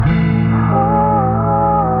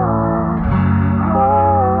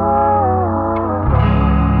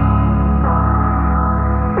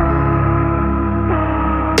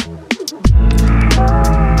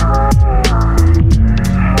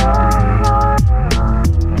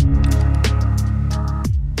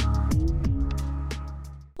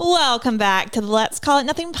Welcome back to the Let's Call It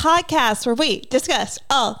Nothing podcast, where we discuss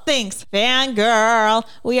all things fangirl.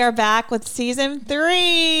 We are back with season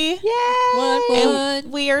 3. Yay!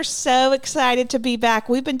 And we are so excited to be back.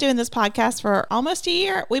 We've been doing this podcast for almost a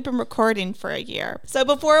year. We've been recording for a year. So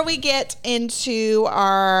before we get into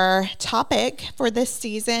our topic for this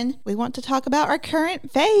season, we want to talk about our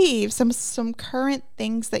current faves, some current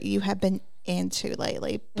things that you have been into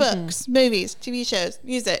lately. Books, movies, TV shows,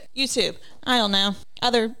 music, YouTube, I don't know,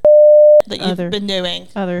 other that you've been doing.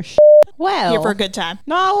 Well, here for a good time.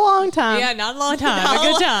 not a long time. Yeah, not a long time. A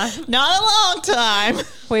good time. Not a long time.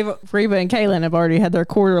 Reba and Kaylin have already had their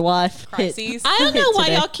quarter life Crises. I don't know why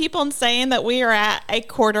today. y'all keep on saying that we are at a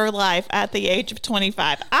quarter life at the age of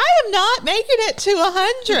 25. I am not making it to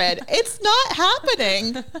 100. It's not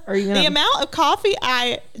happening. Are you The gonna? amount of coffee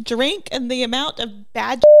I drink and the amount of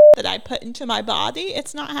bad that I put into my body,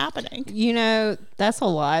 it's not happening. You know, that's a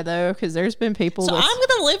lie though, because there's been people. So I'm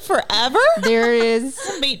going to live forever? There is.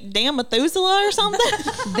 Be damn Methuselah or something?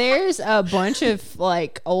 There's a bunch of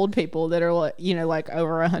like old people that are like, you know, like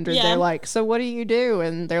over 100. Yeah. They're like, so what do you do?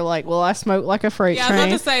 And they're like, well, I smoke like a freight Yeah, I was train.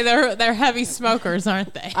 about to say they're heavy smokers,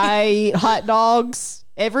 aren't they? I eat hot dogs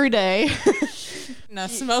every day. No,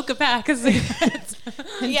 smoke a pack of cigarettes.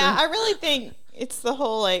 Yeah, I really think it's the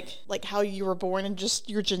whole like how you were born and just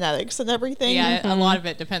your genetics and everything. Yeah, a lot of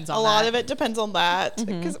it depends on A that. lot of it depends on that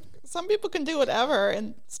because some people can do whatever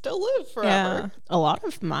and still live Yeah, forever. a lot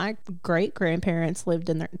of my great grandparents lived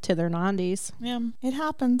in to their 90s. Yeah, it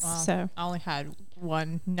happens. So I only had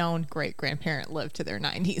one known great grandparent live to their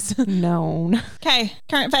 90s. known. Okay,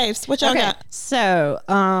 current faves. What y'all got? So,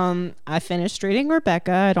 I finished reading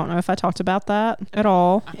Rebecca. I don't know if I talked about that at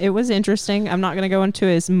all. It was interesting. I'm not going to go into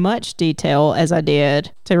as much detail as I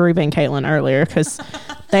did to Reba and Caitlin earlier because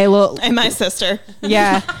they look. And my sister.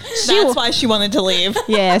 Yeah, That's why she wanted to leave.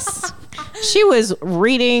 yes, she was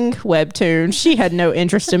reading webtoons. She had no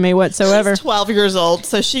interest in me whatsoever. She's 12 years old,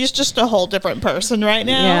 so she's just a whole different person right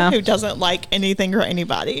now Yeah. who doesn't like anything or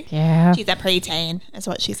anybody. Yeah. She's a preteen. That's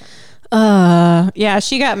what she said. Yeah.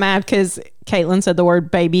 She got mad because Caitlin said the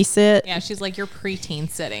word babysit. Yeah, she's like, you're preteen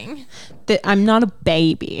sitting. That I'm not a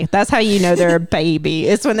baby. That's how you know they're a baby.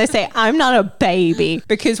 It's when they say I'm not a baby,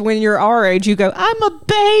 because when you're our age, you go, I'm a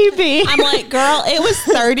baby. I'm like, girl, it was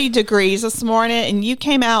 30 degrees this morning and you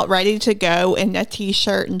came out ready to go in a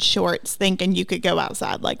t-shirt and shorts thinking you could go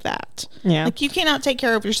outside like that. Yeah. Like you cannot take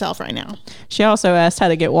care of yourself right now. She also asked how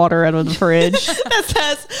to get water out of the fridge That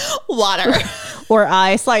says water. or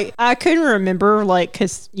ice. Like I couldn't remember, like,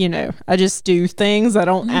 cause you know, I just do things. I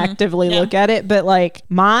don't actively Yeah. look at it, but like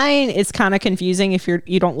mine is kind of confusing if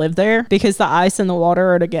you don't live there, because the ice and the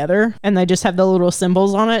water are together and they just have the little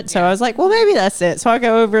symbols on it. So I was like, well, maybe that's it. So I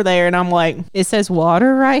go over there and I'm like, it says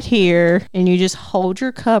water right here, and you just hold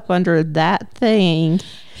your cup under that thing.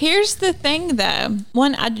 Here's the thing though.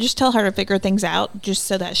 One, I just tell her to figure things out just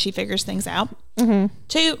so that she figures things out.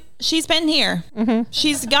 Two, she's been here.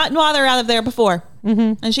 She's gotten water out of there before.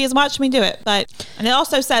 And she has watched me do it. And it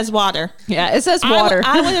also says water. Yeah, it says water.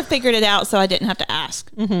 I would have figured it out so I didn't have to ask.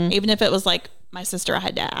 Even if it was like my sister I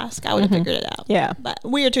had to ask, I would have figured it out. Yeah. But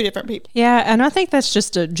we are two different people. Yeah, and I think that's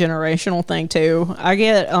just a generational thing too. I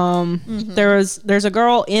get there's a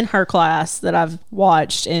girl in her class that I've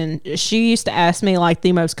watched, and she used to ask me like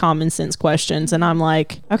the most common sense questions, and I'm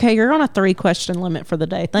like, okay, you're on a 3-question limit for the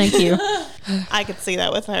day. Thank you. I could see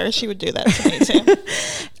that with her. She would do that to me too.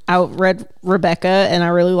 I read Rebecca and I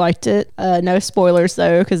really liked it. No spoilers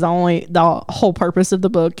though, because the whole purpose of the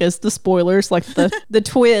book is the spoilers, like the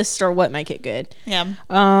twist or what make it good. Yeah.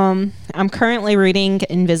 I'm currently reading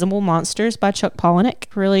Invisible Monsters by Chuck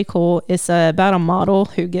Palahniuk. Really cool. It's about a model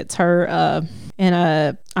who gets her in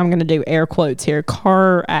a, I'm going to do air quotes here,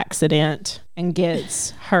 car accident, and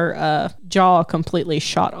gets her jaw completely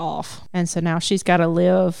shot off. And so now she's got to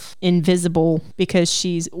live invisible because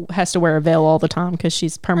she has to wear a veil all the time because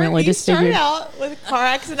she's permanently You started disfigured. out with car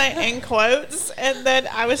accident in quotes, and then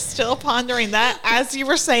I was still pondering that as you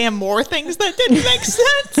were saying more things that didn't make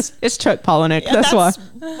sense. It's Chuck Palahniuk. Yeah, that's why.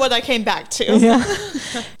 what I came back to. Yeah.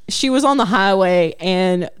 She was on the highway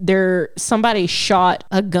and somebody shot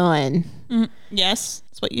a gun, Yes.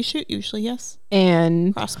 That's what you shoot usually, yes.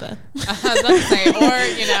 and Crossbow. I was about to say,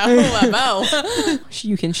 or, a bow.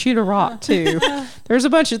 you can shoot a rock too. There's a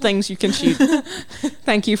bunch of things you can shoot.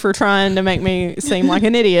 Thank you for trying to make me seem like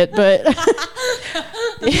an idiot, but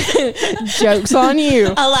joke's on you.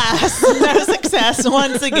 Alas, no success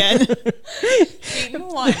once again. Being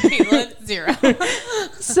 1, Caitlin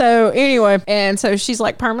 0. So anyway, and so she's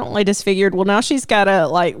like permanently disfigured. Well, now she's got to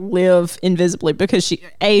like live invisibly because she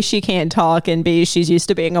can't talk, and B, she's used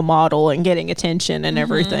to being a model and getting attention and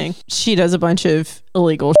everything. She does a bunch of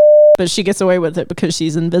illegal but she gets away with it because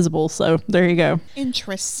she's invisible. So there you go.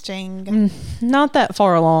 Interesting. Not that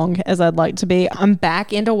far along as I'd like to be. I'm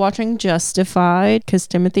back into watching Justified because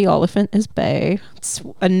Timothy Oliphant is bae. It's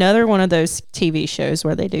another one of those TV shows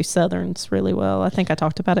where they do Southerns really well. I think I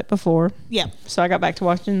talked about it before. Yeah. So I got back to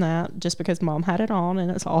watching that just because Mom had it on and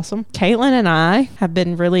it's awesome. Caitlin and I have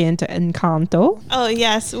been really into Encanto. Oh,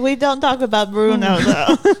 yes. We don't talk about Bruno,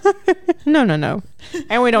 though. No.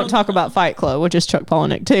 And we don't talk about Fight Club, which is Chuck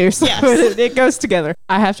Palahniuk too. So Yes. it goes together.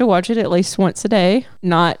 I have to watch it at least once a day,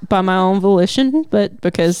 not by my own volition, but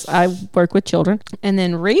because I work with children. And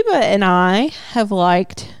then Reba and I have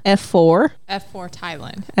liked F4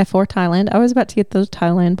 Thailand. Thailand. I was about to get the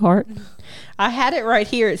Thailand part. I had it right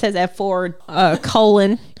here. It says F4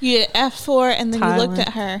 colon. You did F4 and then you looked Thailand.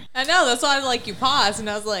 at her. I know, that's why you paused and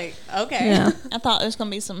I was like, okay. Yeah. I thought there was going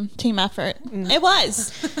to be some team effort. It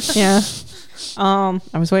was. Yeah. I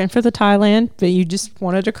was waiting for the Thailand, but you just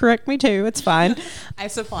wanted to correct me too. It's fine. I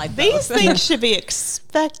supplied These both. things should be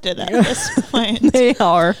expected at this point. They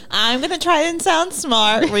are. I'm going to try and sound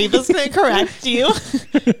smart. Reba's going to correct you.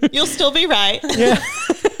 You'll still be right. Yeah.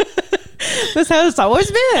 That's how it's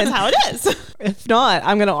always been. That's how it is. If not,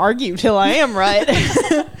 I'm going to argue till I am right.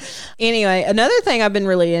 Anyway, another thing I've been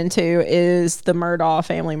really into is the Murdaugh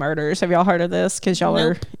family murders. Have y'all heard of this? Because y'all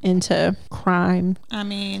are into crime. I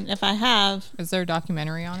mean, if I have. Is there a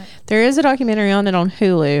documentary on it? There is a documentary on it on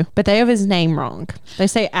Hulu, but they have his name wrong. They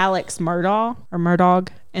say Alex Murdaugh or Murdaugh,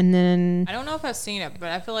 and then I don't know if I've seen it, but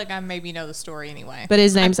I feel like I maybe know the story anyway. but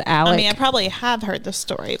his name's Alex. I mean, I probably have heard the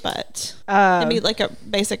story, but maybe like a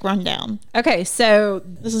basic rundown. Okay, so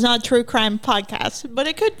This is not a true crime podcast, but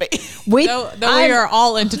it could be. Though we are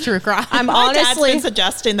all into true crime. I'm My dad's honestly been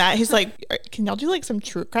suggesting that. He's like, can y'all do like some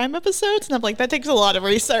true crime episodes? And I'm like, that takes a lot of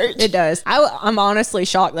research. It does. I'm honestly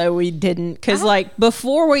shocked though we didn't, because like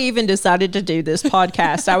before we even decided to do this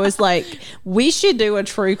podcast, I was like, we should do a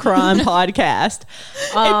true crime podcast.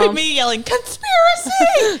 It'd be me yelling,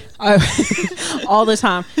 conspiracy! All the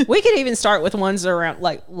time. We could even start with ones around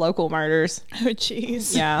like local murders. Oh,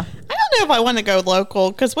 jeez. Yeah. I don't know if I want to go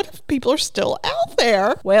local, because what if people are still out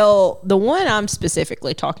there? Well, the one I'm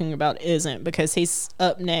specifically talking about isn't, because he's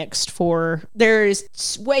up next for,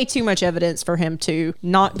 there's way too much evidence for him to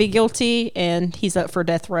not be guilty, and he's up for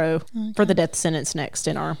death row for the death sentence next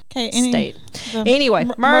in our state. Anyway,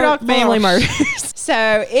 Murdaugh family murders.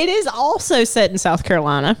 So it is also set in South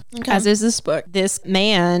Carolina, as is this book. This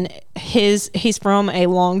man, he's from a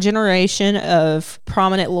long generation of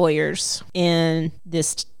prominent lawyers in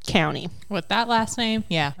this county. With that last name?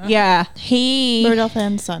 Yeah. Yeah, Rudolph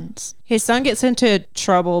and Sons. his son gets into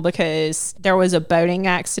trouble because there was a boating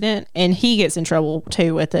accident, and he gets in trouble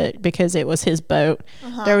too with it because it was his boat.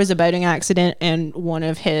 There was a boating accident, and one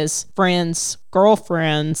of his friends'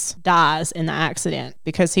 girlfriends dies in the accident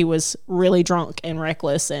because he was really drunk and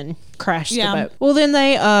reckless and crashed the boat. Well, then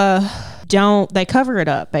they cover it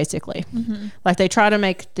up basically. Like they try to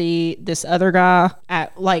make this other guy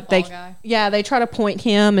they try to point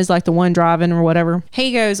him as like the one driving or whatever.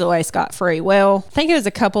 He goes away scot-free. Well, I think it was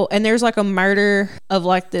a couple, and there's like a murder of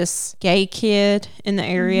like this gay kid in the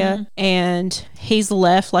area, and he's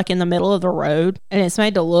left like in the middle of the road, and it's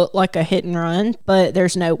made to look like a hit and run, but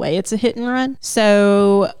there's no way it's a hit and run.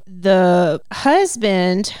 So the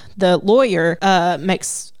husband, the lawyer,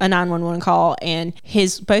 makes a 911 call, and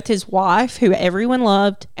both his wife, who everyone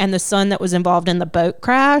loved, and the son that was involved in the boat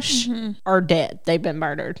crash are dead. They've been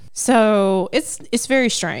murdered. So it's very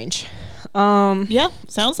strange. Yeah,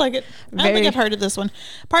 sounds like it. I don't think I've heard of this one.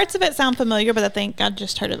 Parts of it sound familiar, but I think I've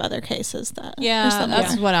just heard of other cases that.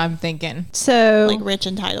 That's what I'm thinking. So like rich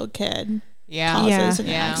entitled kid. Yeah. Causes an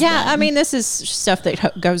Yeah, accident. I mean, this is stuff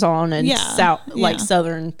that goes on in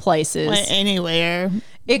southern places. Like anywhere.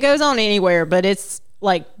 It goes on anywhere, but it's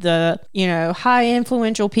like the, high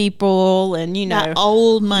influential people and, That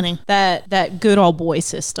old money. that good old boy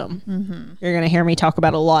system. You're going to hear me talk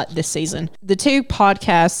about a lot this season. The two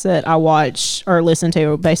podcasts that I watch or listen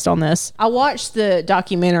to based on this, I watched the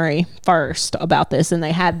documentary first about this, and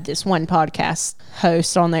they had this one podcast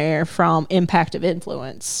host on there from Impact of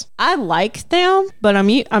Influence. I like them, but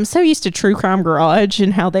I'm so used to True Crime Garage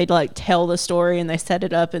and how they like tell the story and they set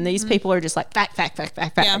it up, and these people are just like fact.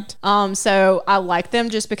 Yeah. So I like them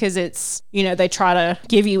just because it's, they try to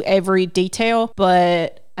give you every detail,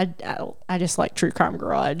 but I just like True Crime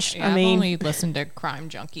Garage. Yeah, I've only listened to Crime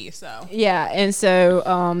Junkie, so. Yeah, and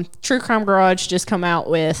so True Crime Garage just come out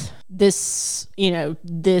with this,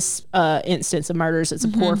 this instance of murders. It's a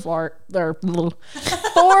four-part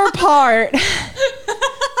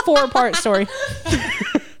story.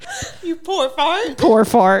 You Poor fart. Poor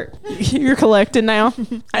fart. You're collected now.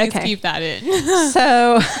 Please Okay. keep that in.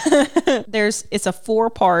 So it's a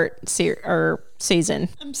 4-part season.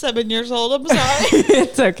 I'm 7 years old. I'm sorry.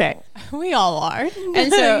 It's okay. We all are.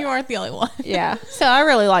 And so- you aren't the only one. Yeah. So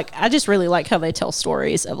I just really like how they tell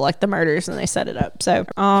stories of like the murders and they set it up. So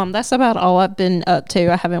that's about all I've been up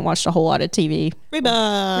to. I haven't watched a whole lot of TV.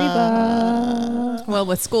 Reba. Well,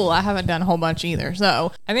 with school, I haven't done a whole bunch either.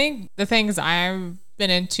 So I think the things I've been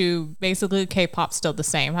into, basically K-pop's still the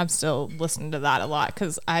same. I'm still listening to that a lot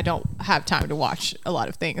because I don't have time to watch a lot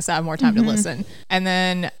of things. I have more time to listen. And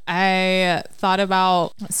then I thought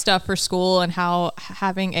about stuff for school and how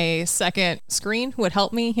having a second screen would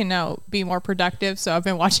help me, be more productive. So I've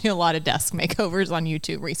been watching a lot of desk makeovers on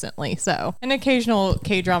YouTube recently. So an occasional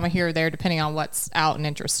K-drama here or there, depending on what's out and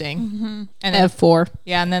interesting. And then, F4.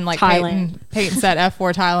 yeah, and then like Thailand. Peyton said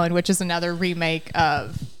F4 Thailand, which is another remake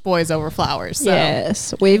of Boys Over Flowers. So.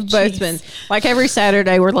 Yes, we've both been like every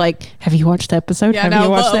Saturday. We're like, "Have you watched the episode? Yeah, Have you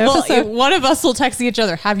watched the episode?" one of us will text each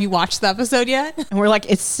other, "Have you watched the episode yet?" And we're like,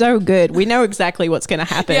 "It's so good. We know exactly what's going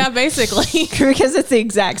to happen." Yeah, basically. Because it's the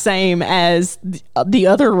exact same as the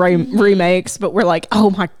other remakes, but we're like, "Oh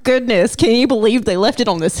my goodness, can you believe they left it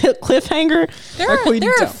on this cliffhanger?" There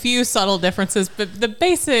are a few subtle differences, but the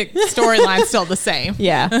basic storyline's still the same.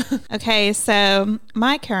 Yeah. Okay, so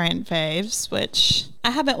my current faves, which I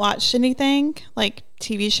haven't watched anything like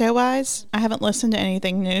TV show wise. I haven't listened to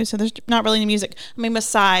anything new, so there's not really any music. I mean,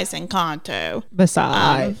 besides Encanto.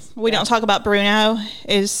 Besides, We don't talk about Bruno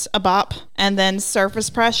is a bop, and then Surface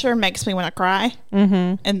Pressure makes me want to cry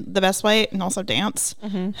in the best way, and also dance.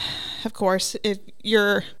 Of course, if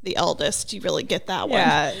you're the eldest, you really get that one.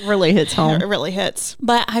 yeah, it really hits home. It really hits.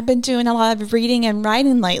 But I've been doing a lot of reading and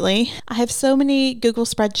writing lately. I have so many Google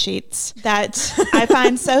spreadsheets that I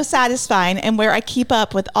find so satisfying, and where I keep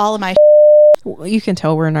up with all of my Well, you can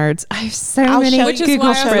tell we're nerds. I have so I'll many show Which is Google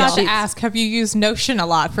why I was about to spreadsheets. ask, have you used Notion a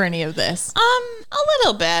lot for any of this? a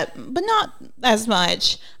little bit, but not as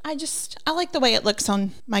much. I like the way it looks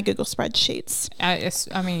on my Google spreadsheets.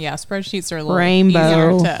 Spreadsheets are a little Rainbow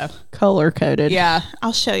easier to... color coded. Yeah.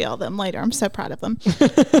 I'll show y'all them later. I'm so proud of them.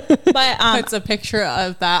 But It's a picture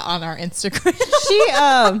of that on our Instagram.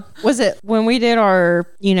 She was it when we did our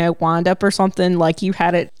wind up or something, like you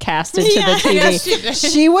had it casted to the Yeah, TV. yes, she did.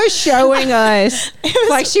 She was showing us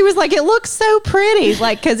like she was like, it looks so pretty,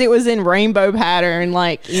 like because it was in rainbow pattern,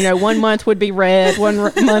 like 1 month would be red,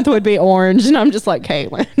 month would be orange, and I'm just like,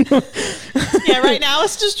 Caitlin. yeah, right now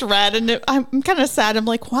it's just red, and I'm kind of sad. I'm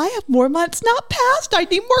like, why have more months not passed? I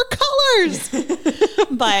need more colors.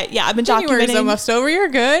 But yeah, I've been January's documenting. almost over. You're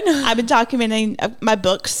good. I've been documenting my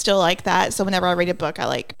books still like that. So whenever I read a book, I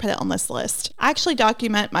like put it on this list. I actually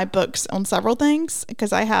document my books on several things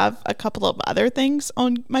because I have a couple of other things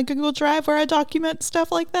on my Google Drive where I document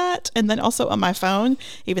stuff like that. And then also on my phone,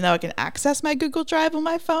 even though I can access my Google Drive on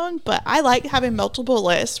my phone. But I like having multiple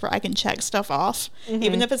lists where I can check stuff off,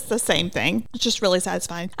 even if it's the same thing. It's just really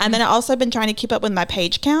satisfying. And then I also been trying to keep up with my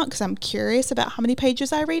page count because I'm curious about how many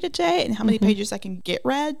pages I read a day and how many pages I can get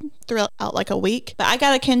read throughout like a week. But I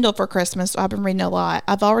got a Kindle for Christmas, so I've been reading a lot.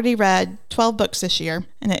 I've already read 12 books this year,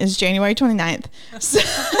 and it is January 29th. So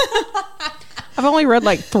I've only read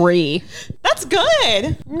like 3. that's good.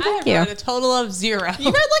 I have you. read a total of 0. You read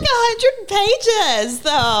like 100 pages, though.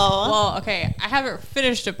 Well, okay. I haven't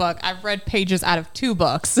finished a book. I've read pages out of 2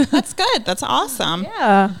 books. That's good. That's awesome.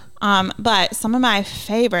 Yeah. But some of my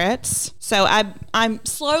favorites. So I'm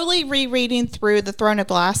slowly rereading through the Throne of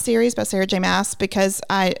Glass series by Sarah J. Maas because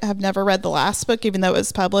I have never read the last book, even though it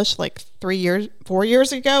was published like 4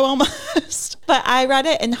 years ago almost. But I read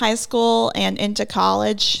it in high school and into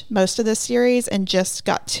college, most of the series, and just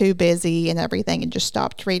got too busy and everything and just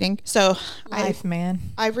stopped reading. So Life, man.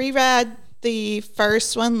 I reread the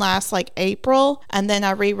first one last like April, and then I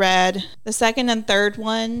reread the second and third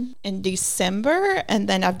one in December, and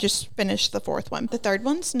then I've just finished the fourth one. The third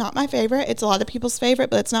one's not my favorite. It's a lot of people's favorite,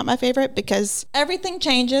 but it's not my favorite because everything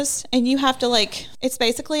changes and you have to it's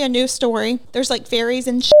basically a new story. There's like fairies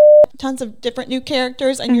and tons of different new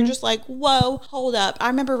characters, and you're just like, whoa, hold up. I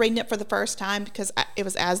remember reading it for the first time because it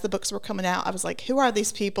was as the books were coming out. I was like, who are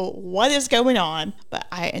these people? What is going on? But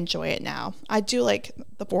I enjoy it now. I do like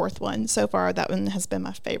the fourth one. So far, that one has been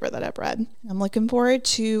my favorite that I've read. I'm looking forward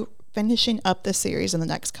to finishing up the series in the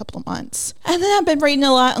next couple of months. And then I've been reading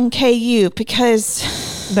a lot on KU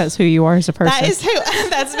because That's who you are as a person. that is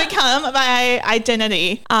that's become my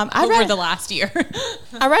identity. Over the last year.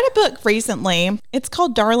 I read a book recently. It's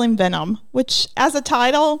called Darling Venom, which as a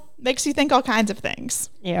title makes you think all kinds of things.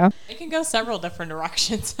 Yeah. It can go several different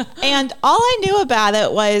directions. And all I knew about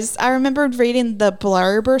it was I remembered reading the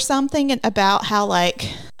blurb or something about how like,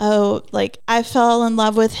 oh, like I fell in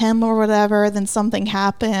love with him or whatever, then something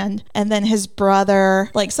happened, and then his brother,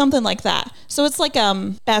 like something like that. So it's like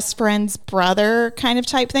best friend's brother kind of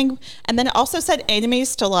type thing. And then it also said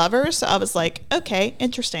enemies to lovers. So I was like, okay,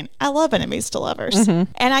 interesting. I love enemies to lovers. And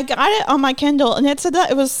I got it on my Kindle, and it said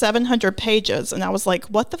that it was 700 pages. And I was like,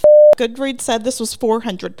 what the Goodreads said this was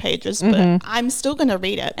 400 pages, but I'm still going to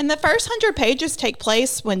read it. And the first 100 pages take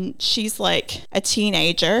place when she's like a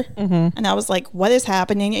teenager. And I was like, what is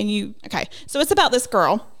happening? And okay, so it's about this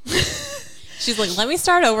girl. She's like, let me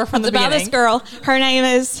start over from the beginning. It's about this girl. Her name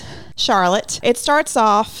is Charlotte. It starts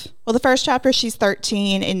off, well, the first chapter, she's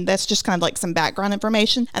 13, and that's just kind of like some background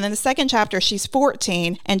information. And then the second chapter, she's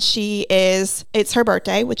 14, and it's her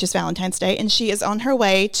birthday, which is Valentine's Day, and she is on her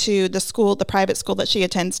way to the private school that she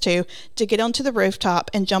attends to get onto the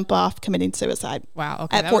rooftop and jump off, committing suicide. Wow.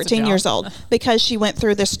 Okay. At 14 years old, because she went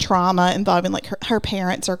through this trauma involving like her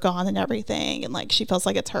parents are gone and everything, and like she feels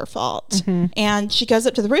like it's her fault. And she goes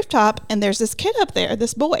up to the rooftop, and there's this kid up there,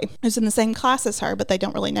 this boy who's in the same class as her, but they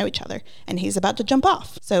don't really know each other, and he's about to jump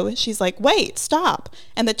off. So she's like, wait, stop.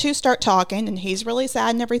 And the two start talking, and he's really sad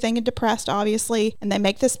and everything and depressed, obviously. And they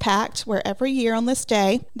make this pact where every year on this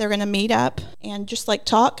day, they're going to meet up and just like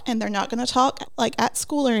talk, and they're not going to talk like at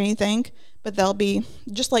school or anything, but they'll be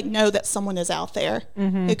just like know that someone is out there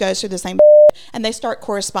who goes through the same. And they start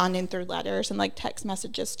corresponding through letters and like text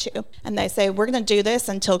messages too. And they say, we're going to do this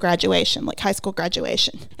until graduation, like high school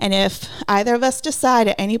graduation. And if either of us decide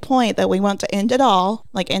at any point that we want to end it all,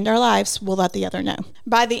 like end our lives, we'll let the other know.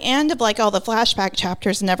 By the end of like all the flashback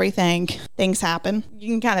chapters and everything, things happen. You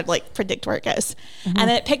can kind of like predict where it goes. And then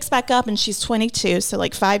it picks back up, and she's 22. So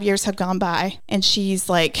like 5 years have gone by, and she's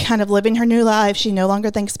like kind of living her new life. She no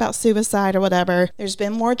longer thinks about suicide or whatever. There's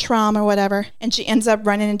been more trauma or whatever. And she ends up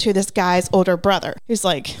running into this guy's older brother who's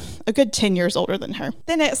like a good 10 years older than her.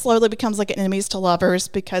 Then it slowly becomes like enemies to lovers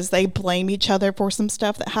because they blame each other for some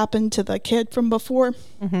stuff that happened to the kid from before.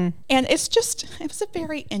 And it was a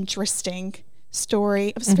very interesting story.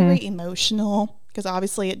 It was very emotional, because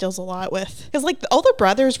obviously it deals a lot with, because like the older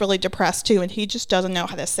brother is really depressed too, and he just doesn't know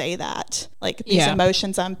how to say that. Like these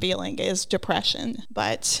emotions I'm feeling is depression,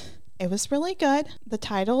 but it was really good. The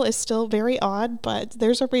title is still very odd, but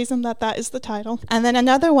there's a reason that is the title. And then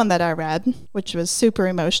another one that I read, which was super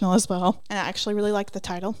emotional as well, and I actually really liked the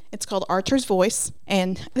title. It's called Archer's Voice,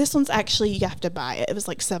 and this one's actually, you have to buy it. It was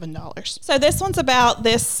like $7. So this one's about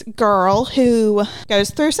this girl who goes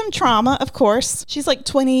through some trauma, of course. She's like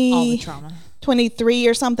 20... All the trauma. 23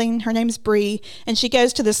 or something. Her name's Bree, and she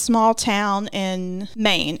goes to this small town in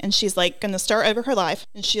Maine, and she's like going to start over her life,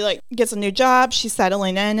 and she like gets a new job. She's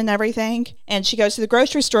settling in and everything, and she goes to the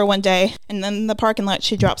grocery store one day, and then in the parking lot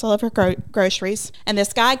she drops all of her groceries, and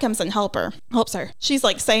this guy comes and helps her. She's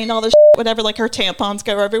like saying all this whatever, like her tampons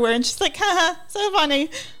go everywhere, and she's like, haha, so funny,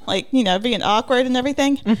 like, you know, being awkward and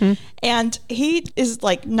everything. And he is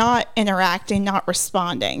like not interacting, not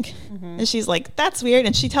responding, and she's like, that's weird,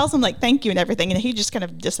 and she tells him like thank you and everything, and he just kind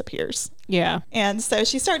of disappears. And so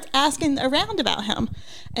she starts asking around about him,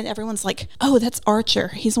 and everyone's like, oh, that's Archer.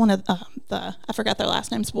 He's one of I forgot their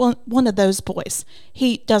last names, one of those boys.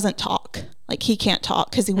 He doesn't talk. Like, he can't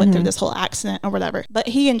talk because he went through this whole accident or whatever. But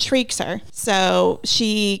he intrigues her. So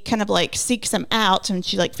she kind of like seeks him out, and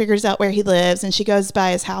she like figures out where he lives, and she goes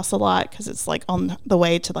by his house a lot because it's like on the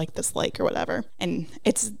way to like this lake or whatever. And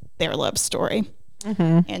it's their love story.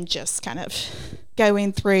 And just kind of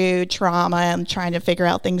going through trauma and trying to figure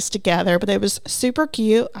out things together. But it was super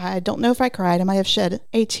cute. I don't know if I cried. I might have shed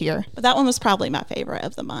a tear. But that one was probably my favorite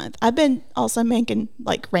of the month. I've been also making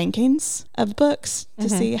like rankings of books to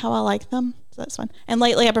see how I like them. So that's fun. And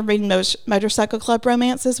lately I've been reading those Motorcycle Club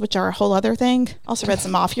romances, which are a whole other thing. Also read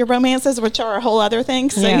some Mafia romances, which are a whole other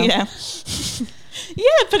thing. So, you know.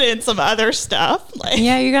 Yeah, put in some other stuff. Like,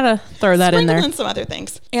 yeah, you gotta throw that in there. And some other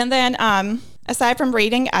things. And then aside from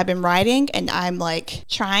reading, I've been writing, and I'm like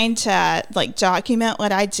trying to like document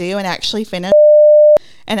what I do and actually finish.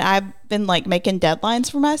 And I've been like making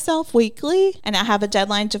deadlines for myself weekly, and I have a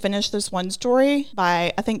deadline to finish this one story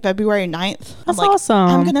by I think February 9th. That's awesome.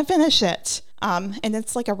 I'm gonna finish it. And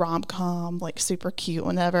it's like a rom-com, like super cute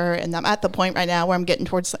whenever. And I'm at the point right now where I'm getting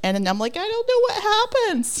towards the end, and I'm like, I don't know what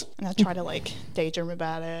happens. And I try to like daydream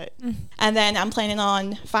about it. And then I'm planning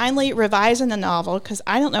on finally revising the novel, because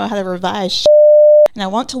I don't know how to revise and I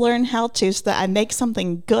want to learn how to, so that I make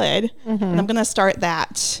something good. And I'm going to start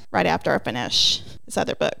that right after I finish this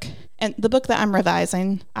other book. And the book that I'm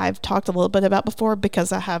revising, I've talked a little bit about before,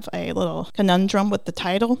 because I have a little conundrum with the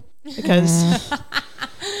title, because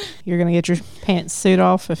you're gonna get your pantsuit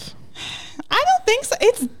off if. I don't think so.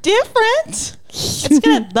 It's different. It's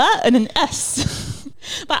got a the and an S.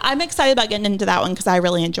 But I'm excited about getting into that one because I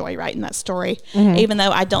really enjoy writing that story. Even though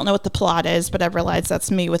I don't know what the plot is, but I've realized that's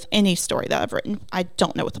me with any story that I've written. I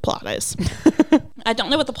don't know what the plot is. I don't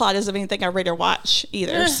know what the plot is of anything I read or watch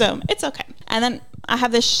either. So it's okay. And then I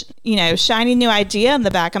have this, shiny new idea in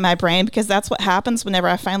the back of my brain because that's what happens whenever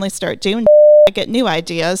I finally start doing I get new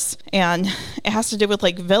ideas, and it has to do with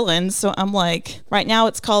like villains. So I'm like, right now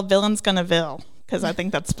it's called Villains Gonna Vil because I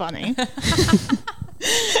think that's funny.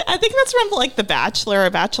 I think that's from like The Bachelor or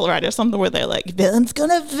Bachelorette or something where they're like, villain's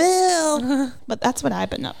gonna vil. But that's what I've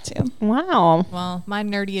been up to. Wow. Well, my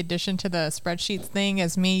nerdy addition to the spreadsheets thing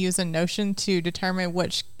is me using Notion to determine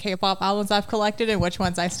which K-pop albums I've collected and which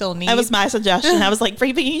ones I still need. That was my suggestion. I was like,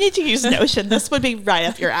 Reba, you need to use Notion. This would be right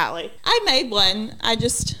up your alley. I made one. I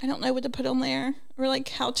don't know what to put on there or like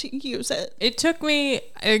how to use it. It took me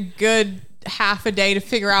a good half a day to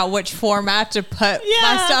figure out which format to put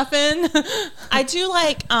my stuff in. I do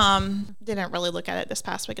didn't really look at it this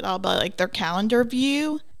past week at all, but like their calendar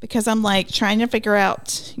view, because I'm like trying to figure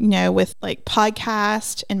out, with like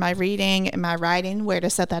podcast and my reading and my writing, where to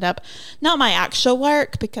set that up. Not my actual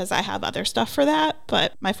work because I have other stuff for that,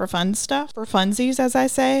 but my for fun stuff, for funsies, as I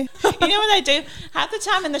say. You know what I do? Half the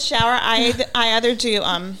time in the shower, I either do,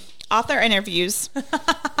 author interviews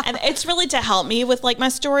and it's really to help me with like my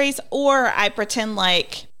stories, or I pretend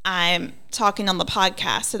like I'm talking on the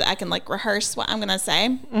podcast so that I can like rehearse what I'm gonna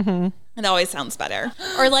say. It always sounds better.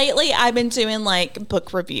 Or lately I've been doing like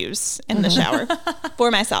book reviews in the shower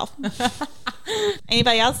for myself.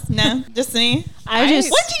 Anybody else? No, just me. What do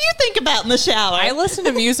you think about in the shower? I listen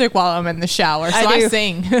to music while I'm in the shower, so I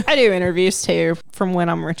sing. I do interviews too from when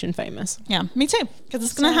I'm rich and famous. Yeah, me too, because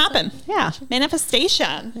it's gonna happen. Yeah.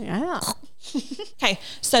 Manifestation. Yeah. Okay,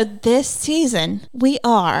 so this season we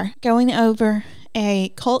are going over a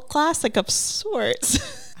cult classic of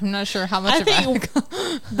sorts. I'm not sure how much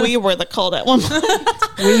we were the cult at one point.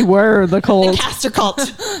 We were the cult. The Castor cult.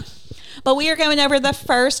 But we are going over the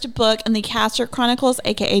first book in the Castor Chronicles,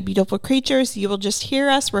 aka Beautiful Creatures. You will just hear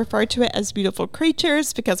us refer to it as Beautiful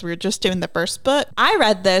Creatures because we were just doing the first book. I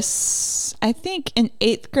read this, I think, in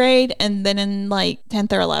 8th grade and then in like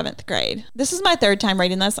 10th or 11th grade. This is my third time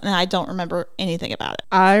reading this and I don't remember anything about it.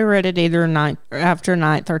 I read it either after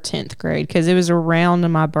 9th or 10th grade because it was around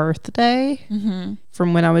my birthday.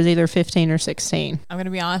 From when I was either 15 or 16. I'm going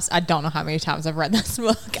to be honest, I don't know how many times I've read this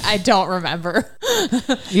book. I don't remember.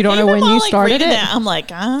 You don't know when you started it? I'm like,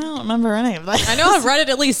 I don't remember any of that. I know I've read it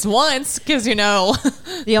at least once because,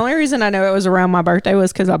 The only reason I know it was around my birthday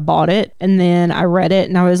was because I bought it and then I read it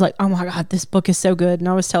and I was like, oh my God, this book is so good. And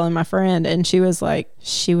I was telling my friend and she was like,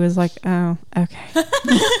 oh, okay.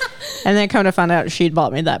 And then come to find out she'd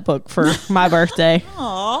bought me that book for my birthday.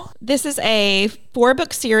 Aw. This is a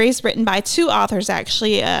 4-book series written by 2 authors,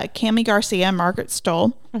 actually, Cami Garcia and Margaret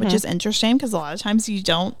Stoll, which is interesting because a lot of times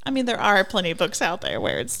there are plenty of books out there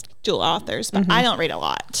where it's dual authors, but I don't read a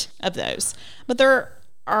lot of those. But there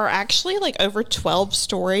are actually like over 12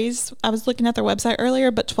 stories. I was looking at their website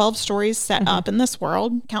earlier, but 12 stories set up in this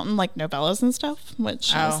world, counting like novellas and stuff,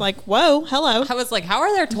 which I was like, whoa, hello. I was like, how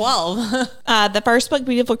are there 12? The first book,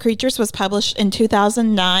 Beautiful Creatures, was published in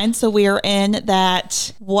 2009. So we are in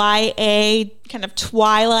that YA kind of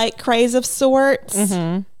Twilight craze of sorts.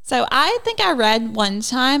 So I think I read one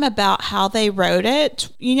time about how they wrote it.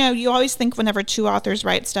 You always think whenever 2 authors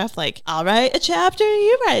write stuff like, I'll write a chapter,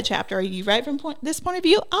 you write a chapter, or you write from this point of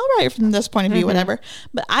view, I'll write from this point of view, whatever.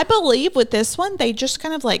 But I believe with this one, they just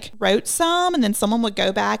kind of like wrote some and then someone would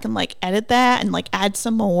go back and like edit that and like add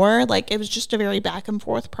some more. Like it was just a very back and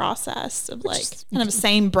forth process of like kind of a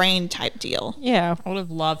same brain type deal. Yeah. I would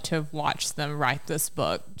have loved to have watched them write this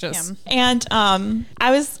book. And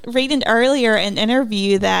I was reading earlier an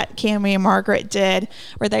interview that Cami and Margaret did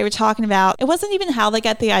where they were talking about it wasn't even how they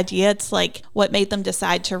got the idea, it's like what made them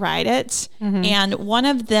decide to write it. And one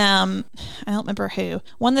of them, I don't remember who,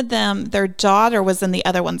 one of them, their daughter was in the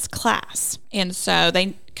other one's class, and so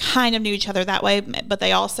they kind of knew each other that way, but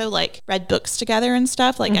they also like read books together and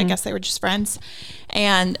stuff, like I guess they were just friends.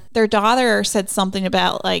 And their daughter said something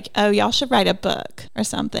about like, oh, y'all should write a book or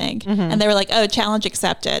something. And they were like, oh, challenge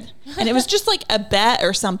accepted. And it was just like a bet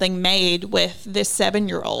or something made with this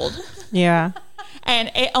 7-year-old. Yeah. And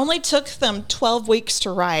it only took them 12 weeks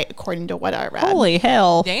to write, according to what I read. Holy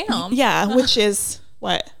hell. Damn. Yeah, which is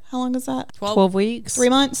what? How long is that? 12 weeks. 3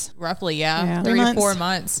 months? Roughly, yeah. Yeah. 3 3 to months. 4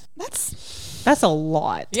 months. That's a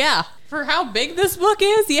lot. Yeah. For how big this book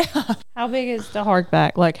is, yeah. How big is the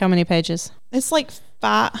hardback? Like how many pages? It's like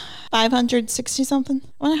 560 something.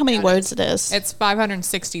 I wonder how many words it is. It's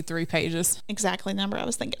 563 pages. Exactly number I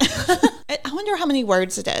was thinking. I wonder how many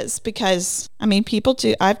words it is because, I mean, people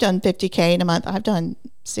do. I've done 50K in a month. I've done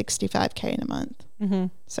 65K in a month. Mm-hmm.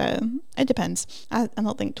 So it depends. I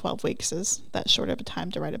don't think 12 weeks is that short of a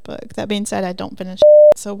time to write a book. That being said, I don't finish.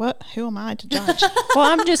 So what? Who am I to judge? Well,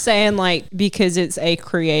 I'm just saying, like, because it's a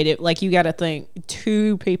creative, like, you got to think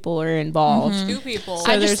 2 people are involved. Mm-hmm. 2 people.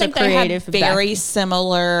 So I there's just think a they creative have very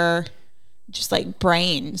similar, just like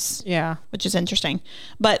brains. Yeah. Which is interesting.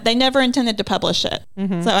 But they never intended to publish it.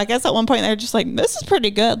 So I guess at one point they were just like, this is pretty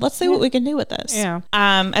good. Let's see what we can do with this. Yeah.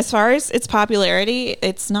 As far as its popularity,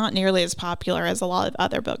 it's not nearly as popular as a lot of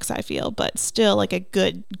other books, I feel, but still like a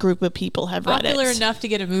good group of people have read it. Popular enough to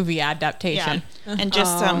get a movie adaptation. And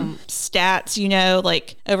just some stats, you know,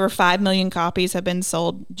 like over 5 million copies have been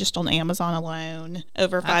sold just on Amazon alone.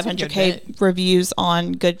 Over That's a good 500K reviews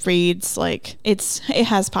on Goodreads. Like it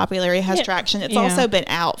has popularity, it has traction. It's also been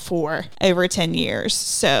out for over 10 years.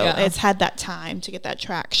 So it's had that time to get that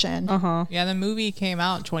traction. Yeah, the movie came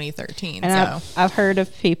out in 2013. And So I've heard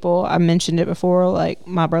of people, I mentioned it before, like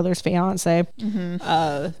my brother's fiance,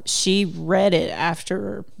 she read it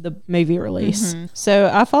after the movie release. So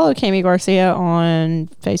I follow Cami Garcia on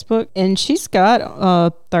Facebook, and she's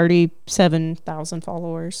got 37,000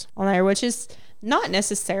 followers on there, which is not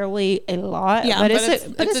necessarily a lot, but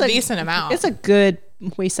it's a decent amount. It's a good,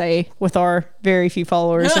 we say, with our very few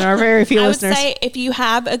followers and our very few listeners. I would say if you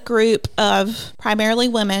have a group of primarily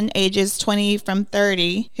women ages 20 from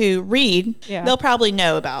 30 who read, they'll probably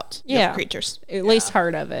know about Little Creatures. At least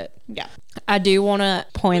heard of it. Yeah. I do want to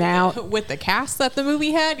point out with the cast that the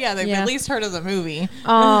movie had, they've at least heard of the movie.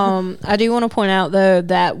 I do want to point out though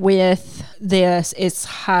that with this,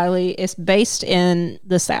 it's based in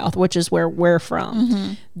the South, which is where we're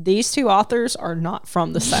from. These 2 authors are not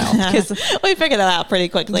from the South, because we figured that out pretty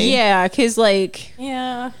quickly. Yeah, because like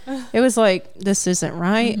it was like, this isn't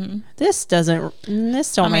right. This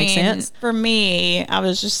don't make sense. For me, I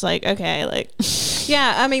was just like, okay, like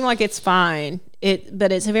yeah, I mean, like, it's fine.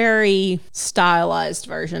 But it's a very stylized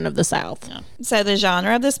version of the South. Yeah. So the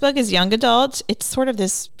genre of this book is young adult. It's sort of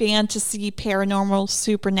this fantasy, paranormal,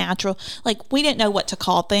 supernatural. Like, we didn't know what to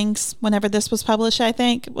call things whenever this was published, I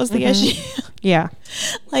think, was the issue. Yeah.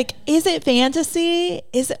 Like, is it fantasy?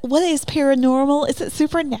 What is paranormal? Is it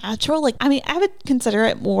supernatural? Like, I mean, I would consider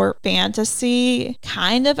it more fantasy,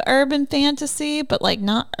 kind of urban fantasy, but like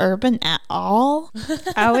not urban at all.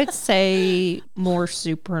 I would say more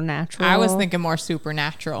supernatural. I was thinking more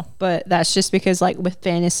supernatural, but that's just because, like, with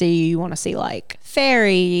fantasy, you want to see like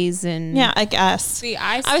fairies and I guess. See,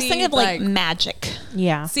 I was thinking of like magic.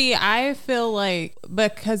 Yeah. See, I feel like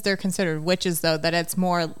because they're considered witches, though, that it's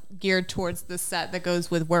more geared towards the set that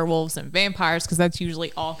goes with werewolves and vampires, because that's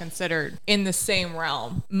usually all considered in the same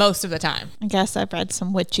realm most of the time. I guess I've read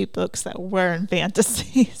some witchy books that were in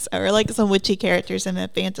fantasies or like some witchy characters in a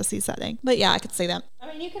fantasy setting. But yeah, I could see that.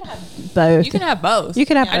 I mean, you can have both. You can have both. You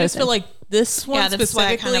can have both. I just feel like this one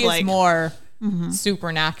specifically is more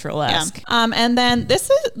supernatural-esque. And then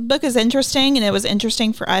book is interesting, and it was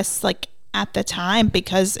interesting for us, like, at the time,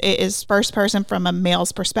 because it is first person from a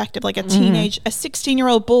male's perspective, like a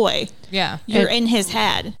 16-year-old boy. Yeah. You're in his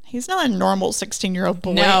head. He's not a normal 16-year-old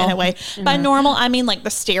boy in a way. Mm-hmm. By normal, I mean like the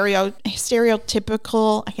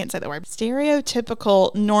stereotypical, I can't say the word,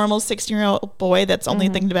 stereotypical normal 16-year-old boy that's only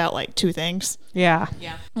thinking about like 2 things. Yeah.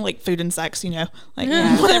 Yeah. Like food and sex, you know, like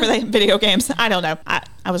whatever video games. I don't know.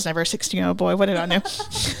 I was never a 16-year-old boy. What did I know?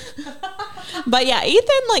 But yeah,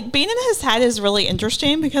 Ethan, like, being in his head is really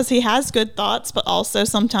interesting because he has good thoughts, but also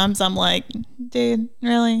sometimes I'm like, dude,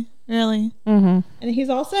 really? And he's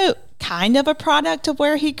also kind of a product of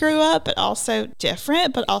where he grew up, but also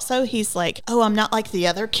different. But also he's like, oh, I'm not like the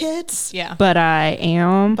other kids. Yeah. But I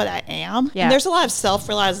am. Yeah. And there's a lot of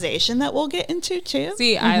self-realization that we'll get into too.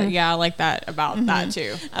 See, I like that about that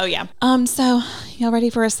too. Oh yeah. So y'all ready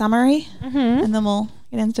for a summary? And then we'll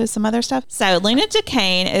get into some other stuff. So Luna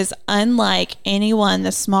Duquesne is unlike anyone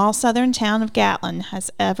the small southern town of Gatlin has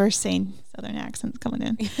ever seen. Southern accents coming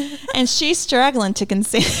in. And she's struggling to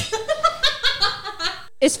conceive.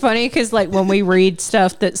 It's funny because, like, when we read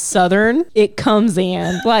stuff that's Southern, it comes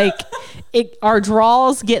in. Like, our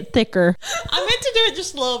draws get thicker. I meant to do it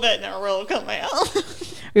just a little bit and it will come out.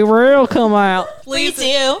 It will come out. Please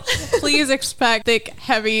do. Please expect thick,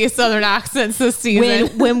 heavy Southern accents this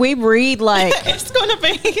season. When we read, like... It's going to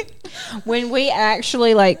be... when we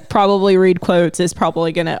actually like probably read quotes, it's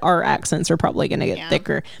probably gonna, our accents are probably gonna get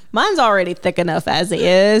thicker. Mine's already thick enough as it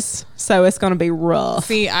is, so it's gonna be rough.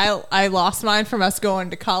 See, I lost mine from us going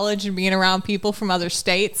to college and being around people from other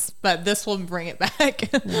states, but this will bring it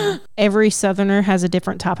back. Every Southerner has a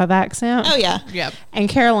different type of accent. Oh yeah. Yep. And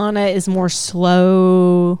Carolina is more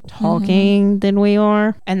slow talking than we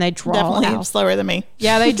are, and they draw Definitely out. slower than me.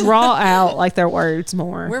 Yeah, they draw out like their words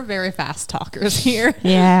more. We're very fast talkers here.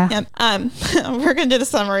 Yeah. Yep. We're gonna do the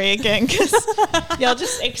summary again because y'all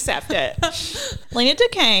just accept it. Lena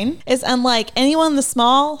Duquesne is unlike anyone the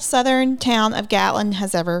small southern town of Gatlin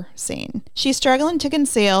has ever seen. She's struggling to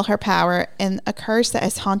conceal her power in a curse that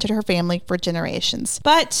has haunted her family for generations.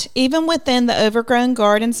 But even within the overgrown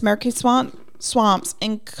gardens, murky swamps,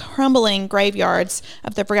 and crumbling graveyards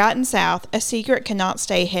of the forgotten South, a secret cannot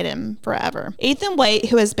stay hidden forever. Ethan Waite,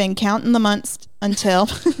 who has been counting the months until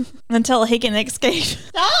he can escape.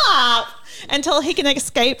 Stop! Until he can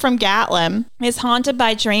escape from Gatlin, is haunted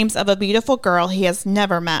by dreams of a beautiful girl he has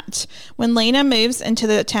never met. When Lena moves into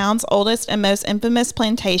the town's oldest and most infamous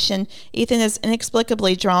plantation, Ethan is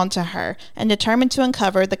inexplicably drawn to her and determined to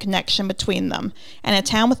uncover the connection between them. In a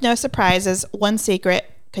town with no surprises, one secret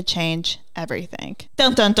could change everything.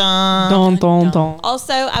 Dun dun dun. Dun, dun, dun.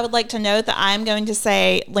 Also, I would like to note that I'm going to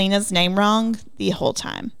say Lena's name wrong the whole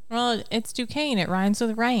time. Well, it's Duquesne. It rhymes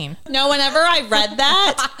with rain. No, whenever I read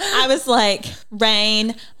that, I was like,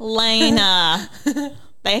 Rain, Lena.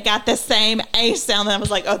 They got the same A sound. And I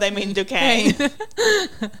was like, oh, they mean Duquesne.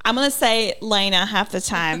 I'm going to say Lena half the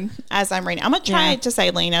time as I'm reading. I'm going to try to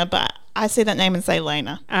say Lena, but I see that name and say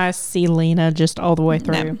Lena. I see Lena just all the way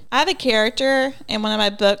through. No. I have a character in one of my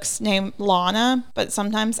books named Lana, but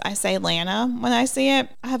sometimes I say Lana when I see it.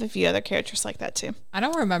 I have a few other characters like that too. I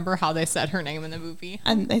don't remember how they said her name in the movie.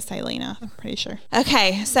 And they say Lena, I'm pretty sure.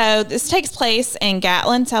 Okay, so this takes place in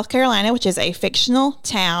Gatlin, South Carolina, which is a fictional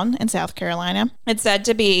town in South Carolina. It's said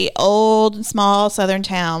to be old, small southern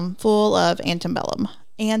town full of antebellum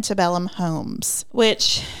homes,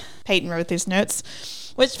 which Peyton wrote these notes.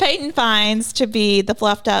 Which Peyton finds to be the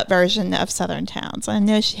fluffed up version of southern towns. I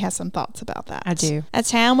know she has some thoughts about that. I do. A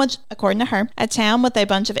town which, according to her, a town with a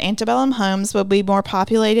bunch of antebellum homes would be more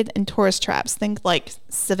populated and tourist traps. Think like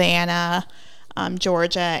Savannah,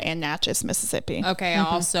 Georgia, and Natchez, Mississippi. Okay, I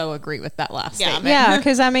also agree with that last statement. Yeah,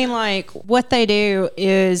 because I mean, like, what they do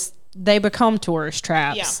is they become tourist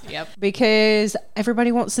traps. Yep. Because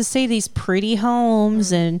everybody wants to see these pretty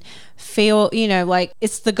homes and feel, you know, like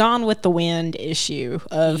it's the Gone with the Wind issue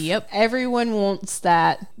of everyone wants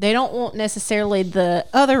that. They don't want necessarily the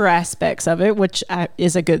other aspects of it, which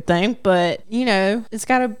is a good thing, but, you know, it's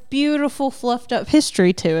got a beautiful fluffed up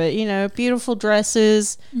history to it, you know, beautiful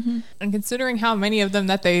dresses. And considering how many of them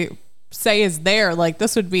that they say is there, like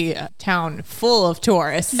this would be a town full of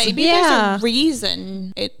tourists. Maybe there's a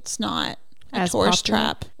reason it's not a tourist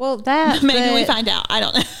trap. Well, that maybe we find out. I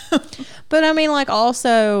don't know. But I mean, like,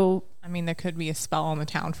 also, I mean, there could be a spell on the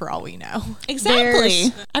town for all we know.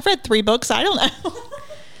 Exactly. I've read 3 books. I don't know.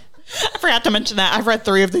 I forgot to mention that. I've read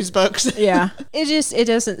 3 of these books. Yeah. It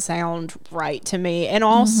doesn't sound right to me. And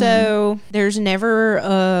also, there's never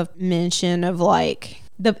a mention of like,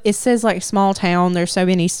 it says like small town. There's so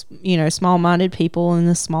many, you know, small-minded people in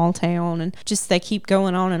this small town, and just they keep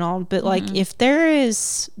going on and on. But like, if there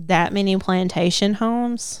is that many plantation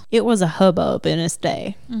homes, it was a hubbub in its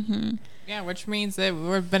day. Yeah, which means there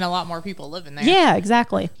would have been a lot more people living there. Yeah,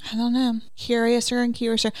 exactly. I don't know. Curiouser and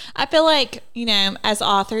curiouser. I feel like, you know, as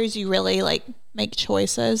authors, you really like make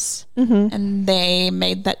choices, and they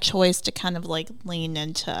made that choice to kind of like lean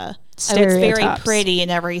into it's very pretty and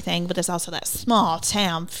everything, but there's also that small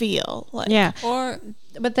town feel. Like,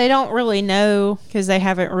 but they don't really know because they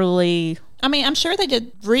haven't really. I mean, I'm sure they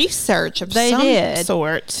did research of some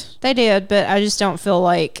sort. They did, but I just don't feel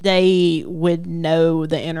like they would know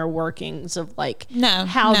the inner workings of like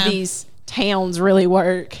how these towns really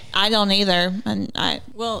work. I don't either, and I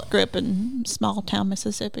grew up in small town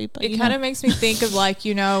Mississippi, but it kind of makes me think of like,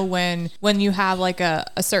 you know, when you have like a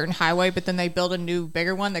certain highway, but then they build a new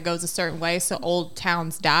bigger one that goes a certain way, so old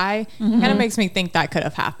towns die. Kind of makes me think that could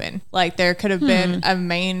have happened. Like there could have been a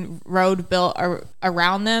main road built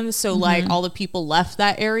around them, so like all the people left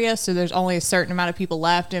that area, so there's only a certain amount of people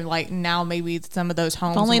left, and like now maybe some of those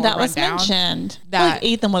homes only that was down. Mentioned. That like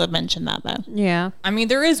Ethan would have mentioned that though. Yeah, I mean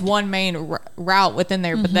there is one main route within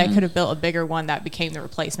there, but they could have built a bigger one that became the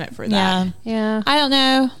replacement for that. Yeah. I don't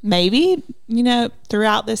know. Maybe, you know,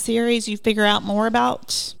 throughout this series you figure out more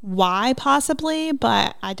about why possibly,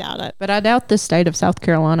 but I doubt it. But I doubt the state of South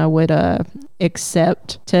Carolina would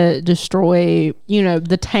except to destroy,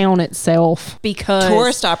 the town itself because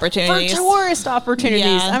Tourist opportunities. For tourist opportunities.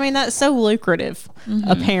 Yeah. I mean, that's so lucrative,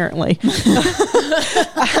 apparently.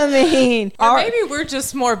 I mean, Or maybe we're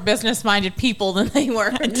just more business-minded people than they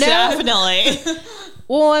were. Definitely.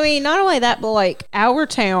 well, I mean, not only that, but like our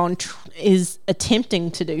town is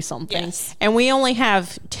attempting to do something. Yes. And we only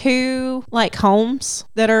have 2 like homes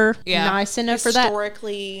that are nice enough for that.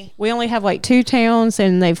 Historically. We only have like 2 towns,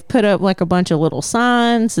 and they've put up like a bunch of little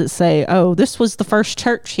signs that say, oh, this was the first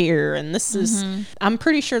church here. And this is, I'm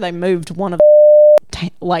pretty sure they moved one of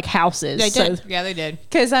like houses. They did. So, Yeah, they did.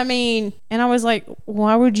 because I mean, and I was like,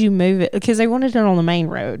 why would you move it? Because they wanted it on the main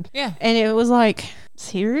road. Yeah. And it was like,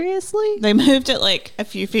 seriously? They moved it like a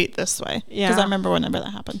few feet this way. Yeah. Because I remember whenever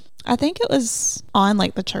that happened. I think it was on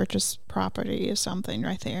like the church's property or something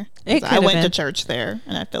right there. It 'Cause could I have went to been. church there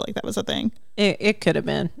and I feel like that was a thing. It could have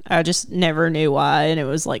been. I just never knew why, and it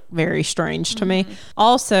was like very strange to me.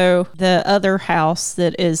 Also, the other house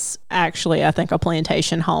that is actually, I think, a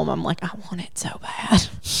plantation home, I'm like, I want it so bad.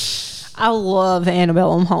 I love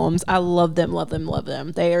antebellum homes. I love them, love them, love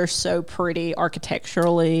them. They are so pretty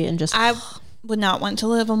architecturally and just. I would not want to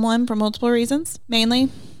live in one for multiple reasons. Mainly,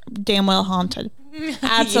 damn well haunted.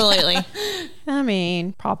 Absolutely. I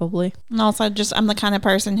mean, probably. And also, just I'm the kind of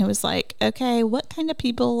person who is like, okay, what kind of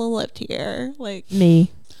people will live here? Like,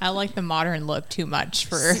 Me. I like the modern look too much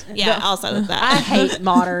for. yeah, also that. I hate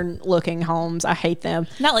modern looking homes. I hate them.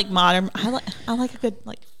 Not like modern. I like a good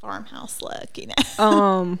like farmhouse look.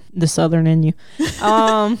 The southern in you.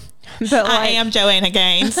 But like, I am Joanna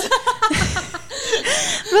Gaines.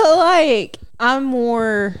 but like, I'm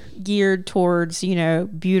more geared towards,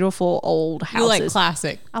 beautiful old houses. You like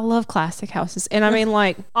classic. I love classic houses. And I mean,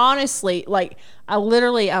 like, honestly, like, I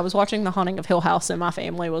was watching The Haunting of Hill House, and my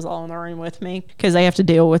family was all in the room with me because they have to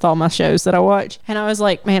deal with all my shows that I watch. And I was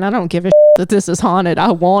like, man, I don't give a that this is haunted.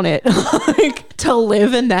 I want it like to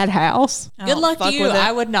live in that house. Good luck to you.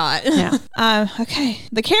 I would not. Yeah. Okay,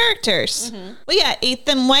 the characters. We got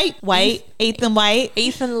Ethan White. Ethan White.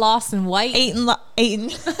 Ethan Lawson White. Aiden.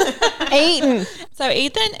 Aiden. So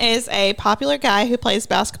Ethan is a popular guy who plays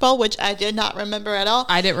basketball, which I did not remember at all.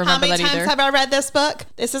 I didn't remember that How many times either. have I read this book?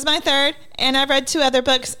 This is my 3rd, and I've read 2 other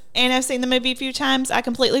books, and I've seen the movie a few times. I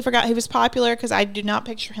completely forgot he was popular because I do not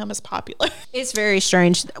picture him as popular. It's very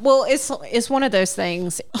strange. Well, it's one of those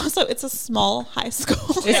things. Also, it's a small high school.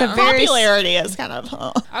 It's a very- popularity is kind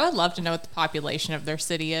of. I would love to know what the population of their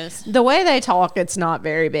city is. The way they talk, it's not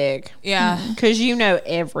very big Yeah. because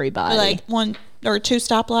everybody. Like 1 or 2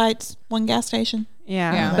 stoplights, 1 gas station.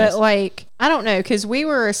 Yeah. Yeah. But like, I don't know, because we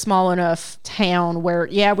were a small enough town where,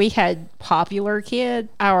 we had popular kid.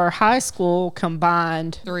 Our high school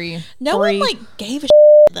combined. 3. No 3. one like gave a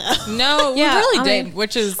though. No, Yeah, we really I did, mean-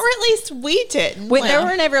 which is Or at least we didn't. There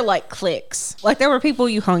were never like cliques. Like there were people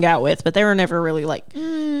you hung out with, but they were never really like they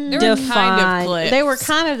were defined. kind of cliques. They were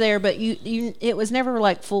kind of there, but you it was never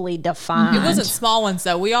like fully defined. It wasn't small ones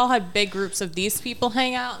though. We all had big groups of these people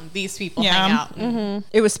hang out and these people Yeah. hang out.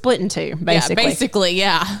 It was split in 2, basically. Yeah, basically,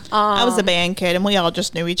 yeah. I was a band kid, and we all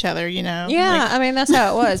just knew each other. Yeah, Like, I mean that's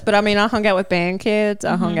how it was. But I mean, I hung out with band kids.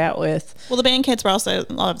 I hung out with well, the band kids were also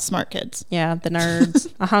a lot of smart kids. the nerds.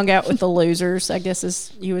 I hung out with the losers, I guess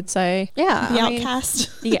as you would say. Yeah, The I mean,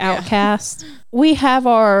 outcast. the outcast. We have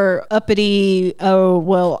our uppity,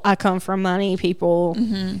 I come from money people,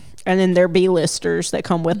 and then there B-listers that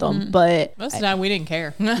come with them. But Most of the time, we didn't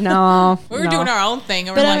care. no, we were no. doing our own thing.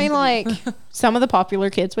 And But we're I mean, like, some of the popular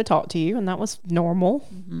kids would talk to you, and that was normal.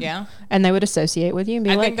 yeah. And they would associate with you and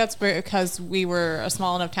be I like, think that's because we were a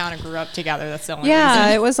small enough town and grew up together. That's the only yeah,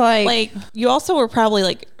 reason. it was like, Like, you also were probably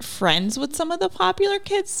like friends with some of the popular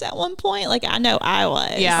kids at one point. Like, I know I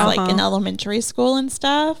was. Yeah. Like in elementary school and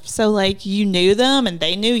stuff. So, like, you knew them and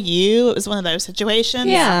they knew you. It was one of those situations.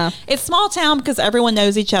 Yeah. It's small town because everyone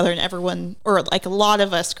knows each other and everyone, or like a lot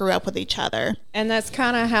of us grew up with each other. and that's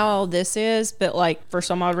kind of how this is. But like, for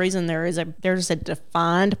some odd reason, there's a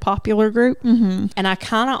defined popular group. And I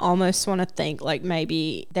kind of almost want to think like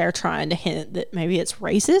maybe they're trying to hint that maybe it's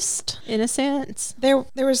racist in a sense. There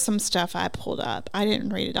was some stuff I pulled up. I didn't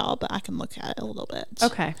read it all, but I can look at it a little bit.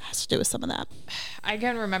 Okay. It has to do with some of that. I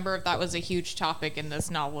can't remember if that was a huge topic in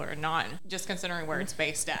this novel or not, just considering where it's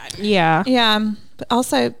based at. Yeah. Yeah, but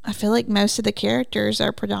also I feel like most of the characters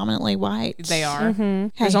are predominantly white. They are.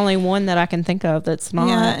 There's only one that I can think think of that's not.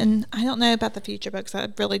 Yeah, and I don't know about the future books. I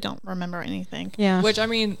really don't remember anything. Yeah. Which, I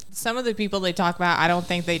mean, some of the people they talk about, I don't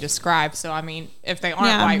think they describe. So, I mean, if they aren't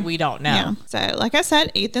Yeah. white, we don't know. Yeah. So, like I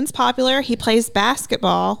said, Ethan's popular. He plays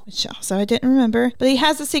basketball, which also I didn't remember. But he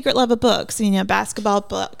has a secret love of books. You know, basketball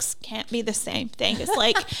books can't be the same thing. It's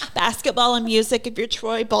like basketball and music. If you're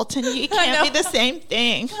Troy Bolton, you can't be the same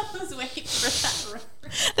thing. I was waiting for that.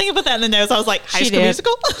 I think I put that in the nose. I was like, High She School did.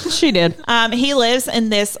 Musical? She did. He lives in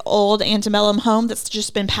this old antebellum home that's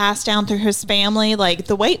just been passed down through his family. Like,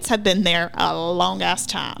 the Waits have been there a long ass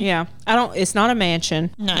time. Yeah. It's not a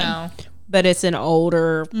mansion, No. but it's an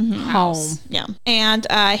older home. House. Yeah. And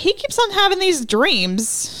he keeps on having these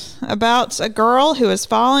dreams about a girl who is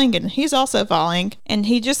falling, and he's also falling. And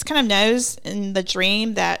he just kind of knows in the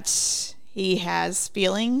dream that he has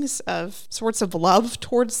feelings of sorts of love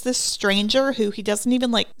towards this stranger who he doesn't even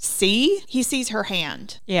like see. He sees her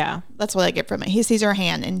hand. Yeah. That's what I get from it. He sees her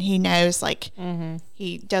hand and he knows like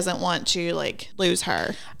he doesn't want to like lose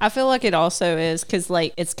her. I feel like it also is because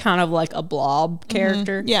like it's kind of like a blob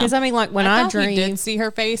character. Yeah. Because I mean, like when I, thought he dream, did see her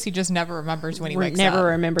face. He just never remembers when he wakes never up.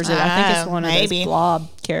 remembers it. I think it's Oh, one of maybe. those blob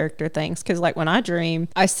character things. Because like when I dream,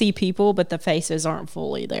 I see people, but the faces aren't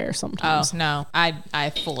fully there Oh sometimes. no, I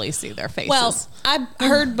fully see their faces. Well, I've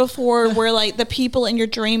heard before where like the people in your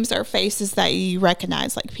dreams are faces that you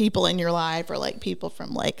recognize, like people in your life or like people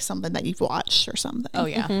from like something that you've watched or something. Oh,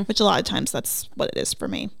 yeah. Which a lot of times that's what it is for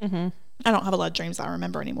me. I don't have a lot of dreams I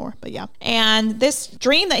remember anymore, but yeah. And this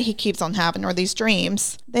dream that he keeps on having, or these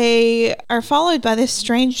dreams, they are followed by this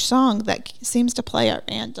strange song that seems to play at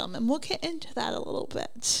random. And we'll get into that a little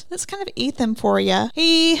bit. That's kind of Ethan for you.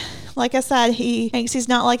 He, like I said, he thinks he's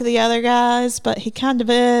not like the other guys, but he kind of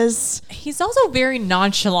is. he's also very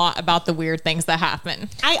nonchalant about the weird things that happen.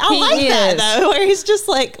 I He like that is. though, where he's just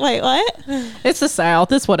like, wait, what? It's the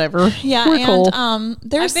South. It's whatever. Yeah, We're and cool. I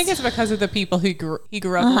there's think it's because of the people he grew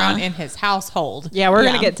up around in his household. Yeah, we're Yeah.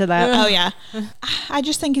 gonna get to that. Oh yeah, I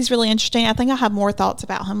just think he's really interesting. I think I have more thoughts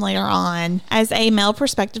about him later on. As a male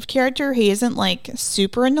perspective character, he isn't like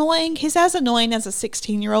super annoying. He's as annoying as a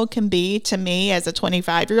 16-year-old can be to me as a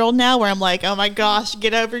 25-year-old now, where I'm like, oh my gosh,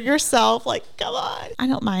 get over yourself. Like, come on. I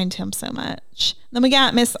don't mind him so much. Then we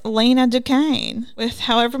got Miss Lena Duquesne with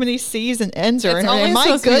however many C's and N's are in It's her only name. My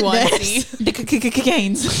supposed to be one goodness.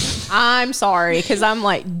 Duquesnes. I'm sorry because I'm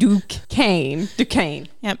like Duquesne.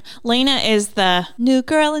 Yep. Lena is the new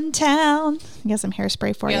girl in town. I got some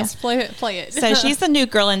hairspray for Yes, you. play it. So she's the new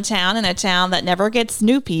girl in a town that never gets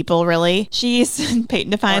new people, really. She's,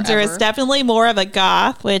 Peyton defines her as Forever. definitely more of a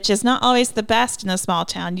goth, which is not always the best in a small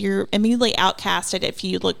town. You're immediately outcasted if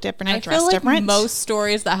you look different or I dress feel like different. most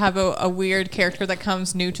stories that have a weird character that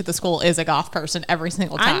comes new to the school is a goth person every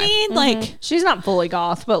single time. I mean, like, She's not fully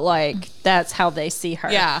goth, but like that's how they see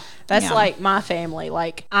her. Yeah. That's Yeah. like my family.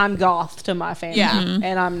 Like I'm goth to my family. Yeah.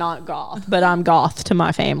 And I'm not goth, but I'm goth to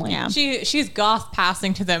my family. yeah. she's goth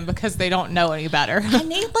passing to them because they don't know any better. I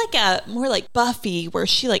need like a more like Buffy where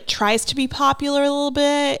she like tries to be popular a little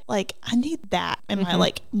bit. Like I need that in my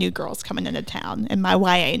like new girls coming into town in my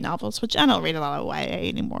YA novels, which I don't read a lot of YA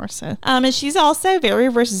anymore. So and she's also very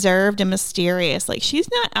reserved and mysterious. Like she's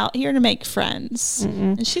not out here to make friends.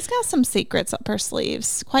 And she's got some secrets up her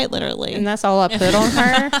sleeves, quite literally. And that's all I put on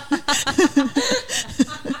her.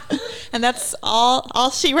 And that's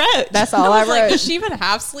all she wrote. That's all I was like, wrote. does she even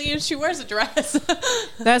have sleeves? She wears a dress.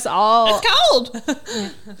 That's all. it's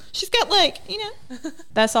cold. She's got like,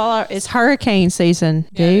 That's all. It's hurricane season,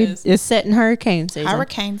 Yeah, it dude. is. It's set in hurricane season.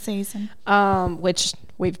 hurricane season. Which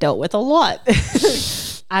we've dealt with a lot.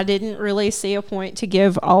 I didn't really see a point to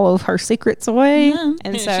give all of her secrets away, No.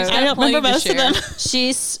 and She's so got I don't plenty remember to most of them. share.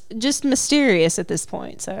 she's just mysterious at this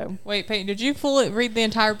point. So Wait, Peyton, did you fully read the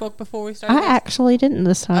entire book before we started? I actually didn't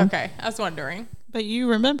this time. Okay, I was wondering. But you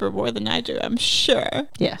remember more than I do, I'm sure.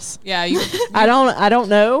 Yes, Yeah, you. I don't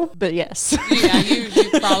know, but yes. Yeah, you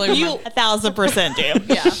probably. You remember. 1,000%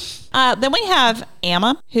 do. Yeah, Then we have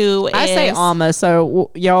Amma, who I say is- Alma, so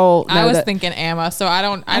y'all know I was that. thinking Amma, so I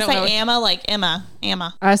don't I know. say Amma like Emma.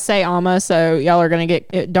 Amma. I say Alma, so y'all are gonna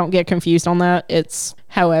don't get confused on that. It's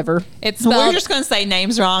however. It's We're spelled just going to say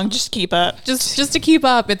names wrong. Just keep up. just to keep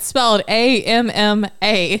up. It's spelled AMMA,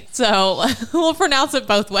 so we'll pronounce it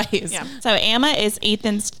both ways. Yeah. So Amma is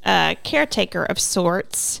Ethan's caretaker of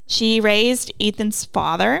sorts. She raised Ethan's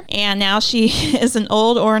father, and now she is an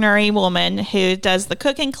old ornery woman who does the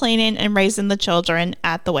cooking, cleaning, and raising the children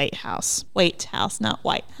at the Waite House. Waite House, not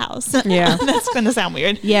White House. Yeah. That's going to sound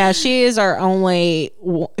weird. Yeah, she is our only.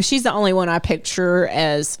 She's the only one I picture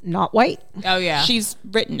as not white. Oh yeah. She's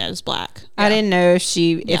written as black. I didn't know if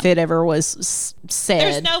it ever was said.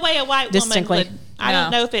 There's no way a white Distinctly. woman would I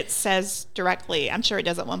don't know if it says directly. I'm sure it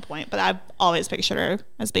does at one point, but I've always pictured her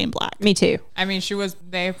as being black. Me too. I mean,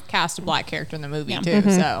 they've cast a black character in the movie too,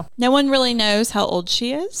 so. No one really knows how old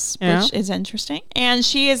she is, Yeah. which is interesting. And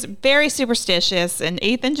she is very superstitious, and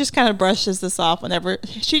Ethan just kind of brushes this off whenever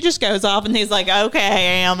she just goes off, and he's like,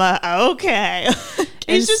 okay, Emma, okay.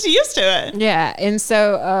 He's just used to it. Yeah, and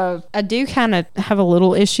so I do kind of have a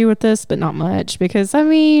little issue with this, but not much, because I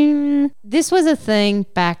mean, this was a thing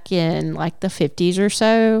back in like the 50s or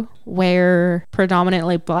so, where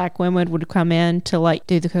predominantly black women would come in to like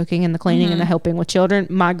do the cooking and the cleaning and the helping with children.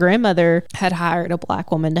 My grandmother had hired a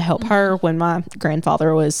black woman to help her when my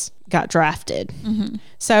grandfather got drafted.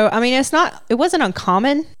 So I mean, it wasn't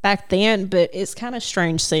uncommon back then, but it's kind of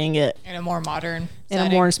strange seeing it In a more modern in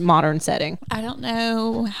setting. a more modern setting. I don't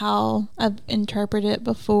know how I've interpreted it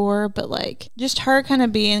before, but like just her kind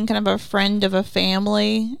of being kind of a friend of a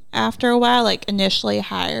family after a while, like initially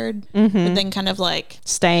hired, but then kind of like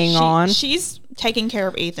Staying on. She's taking care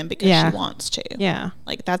of Ethan because Yeah. she wants to. Yeah.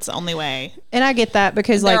 Like that's the only way. And I get that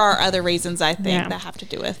because There like are other reasons I think Yeah. that have to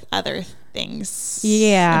do with other things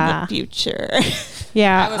Yeah. in the future.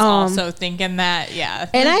 yeah, I was also thinking that, yeah.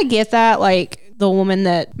 and I get that, like the woman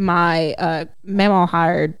that my mamaw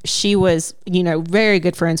hired, she was, very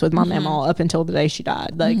good friends with my mamaw up until the day she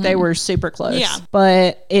died. Like they were super close. Yeah.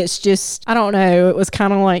 But it's just, I don't know. It was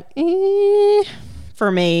kind of like,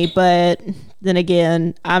 for me, but then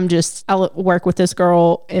again, I work with this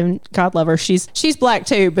girl and God love her. She's black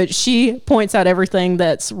too, but she points out everything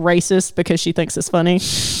that's racist because she thinks it's funny.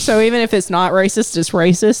 So even if it's not racist, it's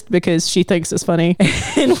racist because she thinks it's funny.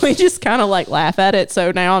 And we just kind of like laugh at it.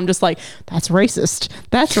 So now I'm just like, that's racist.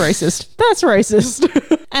 That's racist. That's racist.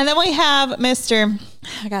 And then we have Mr.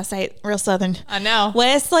 I gotta say it real Southern. I know.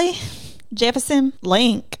 Wesley Jefferson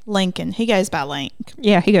Lincoln. He goes by Link.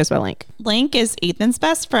 Yeah, he goes by Link. Link is Ethan's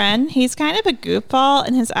best friend. He's kind of a goofball,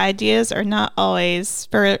 and his ideas are not always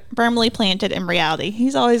firmly planted in reality.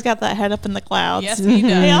 He's always got that head up in the clouds. Yes, he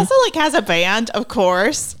does. He also like has a band, of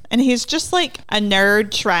course, and he's just like a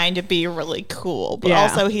nerd trying to be really cool, but Yeah.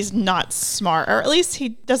 also he's not smart, or at least he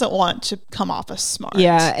doesn't want to come off as smart.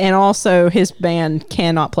 Yeah, and also his band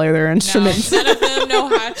cannot play their No, instruments. none of them know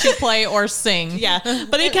how to play or sing. Yeah,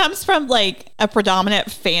 but he comes from like a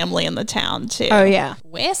predominant family in the town too. Oh yeah.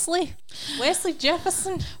 Wesley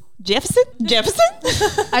Jefferson. Jefferson?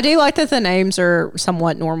 I do like that the names are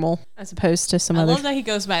somewhat normal as opposed to some I other love that he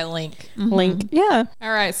goes by Link. Link. Yeah.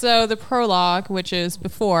 All right, so the prologue, which is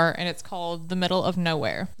before, and it's called The Middle of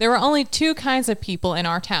Nowhere. There were only two kinds of people in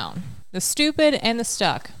our town. The stupid and the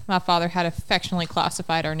stuck, my father had affectionately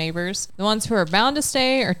classified our neighbors. The ones who are bound to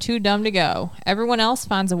stay or too dumb to go. Everyone else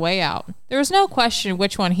finds a way out. There was no question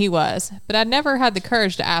which one he was, but I'd never had the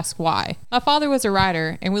courage to ask why. My father was a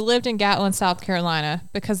writer, and we lived in Gatlin, South Carolina,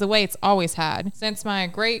 because the Waits always had, since my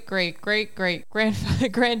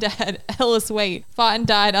great-great-great-great-granddad, Ellis Waite, fought and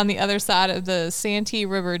died on the other side of the Santee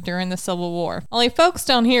River during the Civil War. Only folks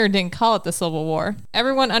down here didn't call it the Civil War.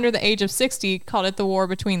 Everyone under the age of 60 called it the war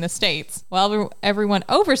between the states, while everyone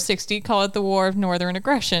over 60 called it the War of Northern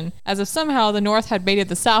Aggression, as if somehow the North had baited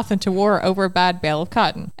the South into war over a bad bale of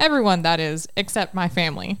cotton. Everyone, that is, except my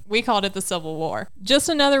family. We called it the Civil War. Just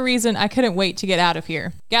another reason I couldn't wait to get out of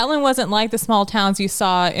here. Gatlin wasn't like the small towns you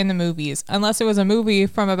saw in the movies, unless it was a movie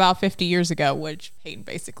from about 50 years ago, which Hayden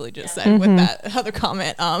basically just said with that other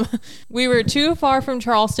comment. We were too far from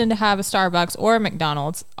Charleston to have a Starbucks or a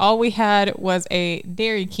McDonald's. All we had was a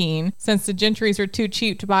Dairy King, since the Gentrys were too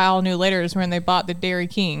cheap to buy all new litters when they bought the Dairy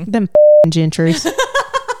King. Them gentries.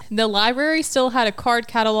 The library still had a card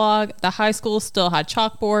catalog, the high school still had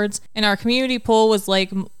chalkboards, and our community pool was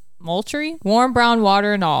Lake Moultrie, warm brown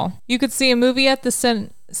water and all. You could see a movie at the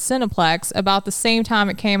Cineplex about the same time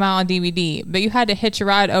it came out on DVD, but you had to hitch a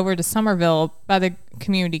ride over to Somerville by the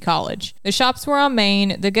community college. The shops were on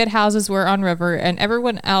Main, the good houses were on River, and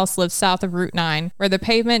everyone else lived south of Route 9, where the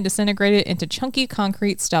pavement disintegrated into chunky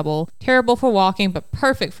concrete stubble, terrible for walking but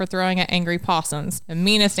perfect for throwing at angry possums, the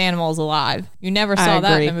meanest animals alive. You never saw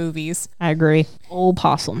that in the movies. I agree. Old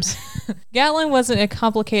possums. Gatlin wasn't a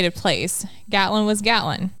complicated place. Gatlin was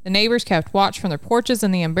Gatlin. The neighbors kept watch from their porches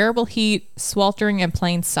in the unbearable heat, sweltering in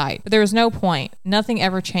plain sight. But there was no point. Nothing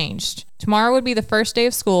ever changed. Tomorrow would be the first day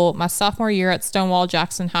of school, my sophomore year at Stonewall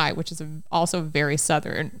Jackson High, which is also a very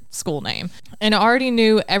southern school name. And I already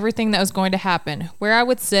knew everything that was going to happen, where I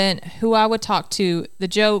would sit, who I would talk to, the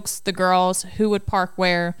jokes, the girls, who would park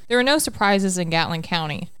where. There were no surprises in Gatlin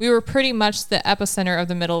County. We were pretty much the epicenter of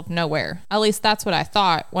the middle of nowhere. At least that's what I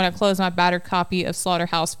thought when I closed my battered copy of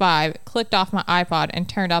Slaughterhouse-Five, clicked off my iPod, and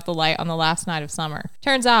turned out the light on the last night of summer.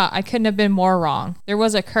 Turns out I couldn't have been more wrong. There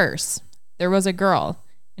was a curse. There was a girl.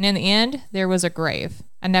 And in the end, there was a grave.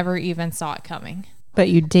 I never even saw it coming. But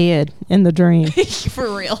you did in the dream.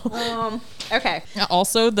 For real. Okay.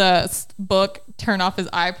 Also, the book, Turn Off His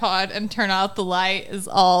iPod and Turn Out the Light, is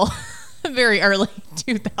all very early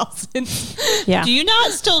 2000s. Yeah. Do you not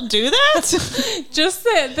still do that? Just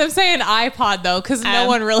them saying iPod, though, because no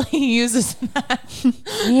one really uses that.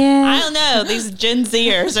 Yeah. I don't know. These Gen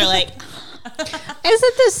Zers are like,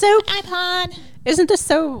 Isn't this so? iPod. Isn't this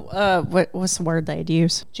so? What's the word they'd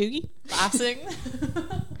use? Chuggy? Classic.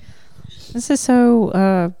 This is so.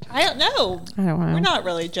 I don't know. I don't know. We're not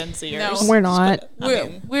really Gen Zers. No. We're not.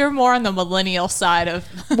 We're more on the millennial side of.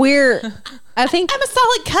 We're. I think. I'm a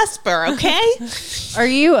solid cusper, okay? Are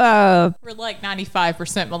you? We're like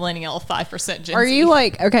 95% millennial, 5% Gen Are Z. you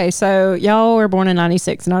like? Okay, so y'all were born in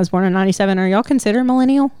 '96, and I was born in '97. Are y'all considered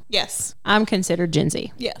millennial? Yes. I'm considered Gen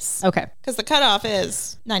Z. Yes. Okay. Because the cutoff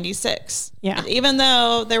is 96. Yeah. And even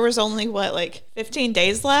though there was only, 15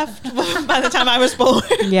 days left by the time I was born.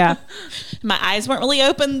 Yeah. My eyes weren't really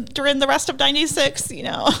open during the rest of 96,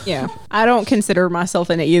 Yeah. I don't consider myself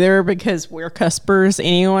in it either because we're cuspers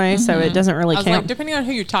anyway, so it doesn't really I was count. like, depending on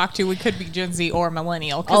who you talk to, we could be Gen Z or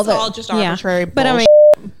millennial. 'cause It's all just arbitrary But I mean,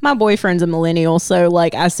 my boyfriend's a millennial, so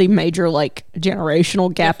like I see major like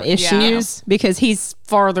generational gap issues because he's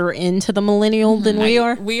farther into the millennial than we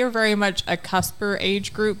are. we are very much a cusper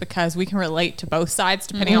age group because we can relate to both sides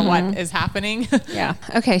depending on what is happening. Yeah.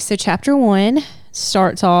 Okay, so chapter 1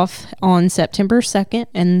 starts off on September 2nd,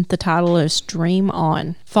 and the title is Dream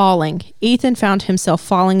On. Falling. Ethan found himself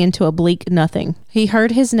falling into a bleak nothing. He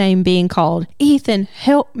heard his name being called. Ethan,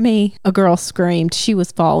 help me. A girl screamed. She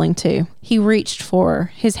was falling too. He reached for her,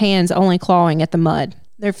 his hands only clawing at the mud.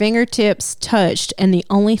 Their fingertips touched, and the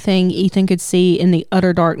only thing Ethan could see in the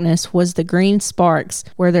utter darkness was the green sparks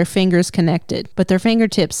where their fingers connected. But their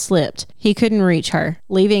fingertips slipped. He couldn't reach her,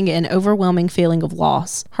 leaving an overwhelming feeling of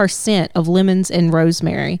loss. Her scent of lemons and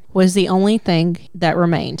rosemary was the only thing that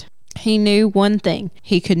remained. He knew one thing.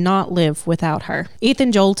 He could not live without her.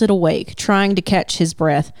 Ethan jolted awake, trying to catch his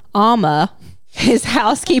breath. Amma, his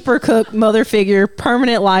housekeeper, cook, mother figure,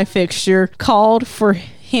 permanent life fixture, called for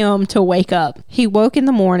him to wake up. He woke in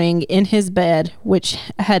the morning in his bed, which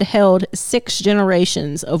had held 6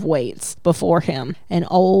 generations of Waits before him. An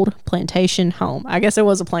old plantation home. I guess it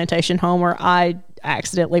was a plantation home, or I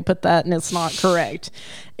accidentally put that and it's not correct.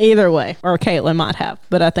 Either way, or Caitlin might have,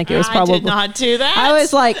 but I think it was probably. I did not do that. I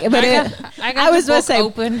was like, but I was about to say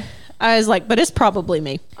open. I was like, but it's probably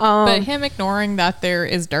me. But him ignoring that there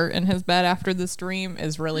is dirt in his bed after this dream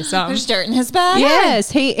is really something. There's dirt in his bed? Yes,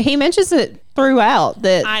 he mentions it throughout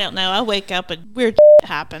that. I don't know. I wake up and weird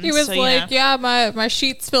happens. He was so, like, yeah, my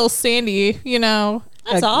sheets feel sandy,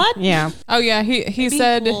 That's odd. Yeah. Oh yeah, he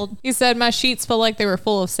said cold. my sheets felt like they were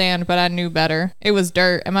full of sand, but I knew better. It was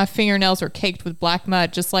dirt, and my fingernails were caked with black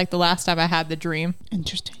mud, just like the last time I had the dream.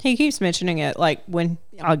 Interesting. He keeps mentioning it like when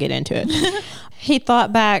I'll get into it. He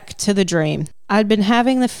thought back to the dream. I'd been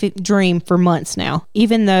having the dream for months now,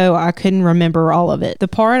 even though I couldn't remember all of it. The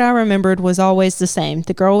part I remembered was always the same.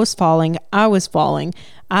 The girl was falling. I was falling.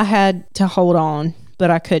 I had to hold on, but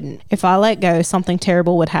I couldn't. If I let go, something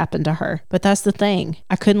terrible would happen to her. But that's the thing.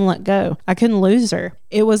 I couldn't let go. I couldn't lose her.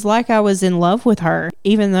 It was like I was in love with her,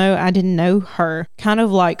 even though I didn't know her. Kind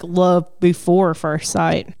of like love before first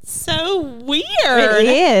sight. So weird. It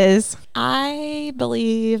is. I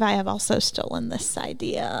believe I have also stolen this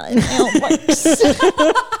idea and it works.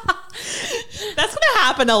 That's going to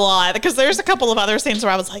happen a lot because there's a couple of other scenes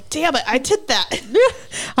where I was like, damn it, I did that.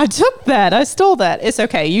 I took that. I stole that. It's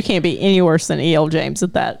okay. You can't be any worse than E.L. James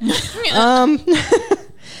at that.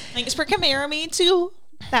 Thanks for comparing me to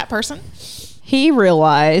that person. He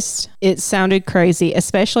realized it sounded crazy,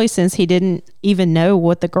 especially since he didn't even know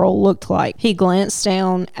what the girl looked like. He glanced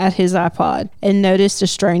down at his iPod and noticed a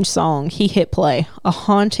strange song. He hit play. A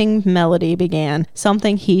haunting melody began,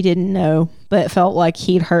 something he didn't know, but felt like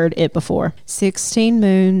he'd heard it before. 16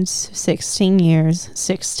 moons, 16 years,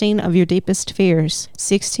 16 of your deepest fears,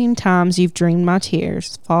 16 times you've dreamed my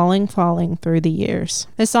tears, falling, falling through the years.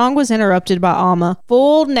 The song was interrupted by Amma,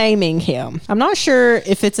 full naming him. I'm not sure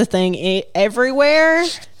if it's a thing everywhere,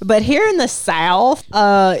 but here in the South,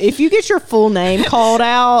 if you get your full name called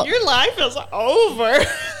out, Your life is over.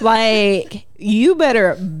 like, you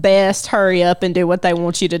better best hurry up and do what they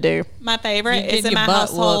want you to do. My favorite You is get in your my butt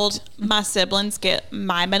household, whooped. my siblings get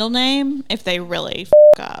my middle name if they really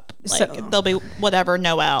up. Like, So- they'll be whatever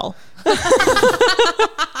Noel.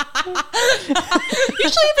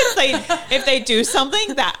 Usually if they do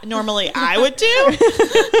something that normally I would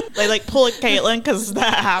do, they like pull a Caitlin because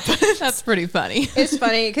that happens. That's pretty funny. It's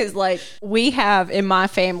funny because like we have in my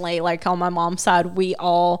family, like on my mom's side, we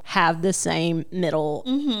all have the same middle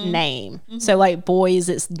name. So like boys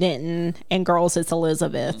it's Denton and girls it's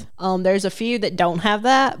Elizabeth. There's a few that don't have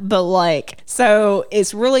that, but like so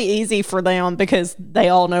it's really easy for them because they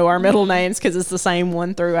all know our middle names because it's the same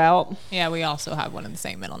one throughout. Yeah, we also have one of the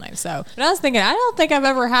same middle names. So, but I was thinking, I don't think I've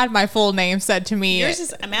ever had my full name said to me. Yours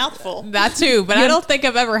is a mouthful. That too, but I don't think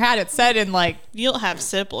I've ever had it said in like. You don't have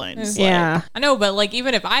siblings. Yeah. I know, but like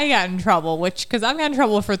even if I got in trouble, because I've gotten in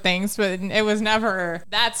trouble for things, but it was never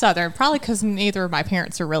that Southern. Probably because neither of my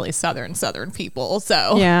parents are really Southern people.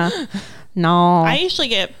 So Yeah. No. I usually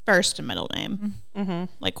get first and middle name.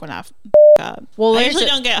 Like when I up. Well, I there's usually a-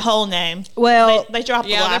 don't get whole name. Well, They drop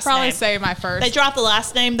the yeah, they last probably name. say my first. They drop the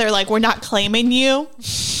last name. They're like, we're not claiming you.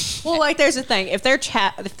 well, like there's a thing. If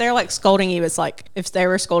they're like scolding you, it's like if they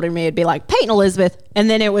were scolding me, it'd be like Peyton Elizabeth, and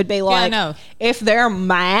then it would be like no. if they're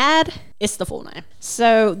mad, it's the full name.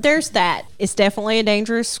 So there's that. It's definitely a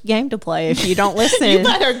dangerous game to play if you don't listen. You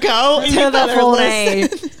better go and to you the better full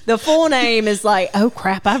listen. name. The full name is like, oh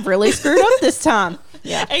crap, I've really screwed up this time.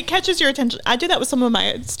 Yeah. It catches your attention. I do that with some of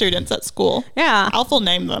my students at school. Yeah. I'll full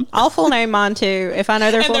name them. I'll full name mine too. If I know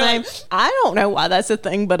their And full they're name, like- I don't know why that's a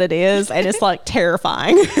thing, but it is. And it's like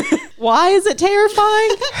terrifying. Why is it terrifying?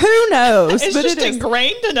 Who knows? It's but just it is.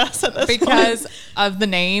 ingrained in us at this because point. of the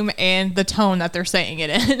name and the tone that they're saying it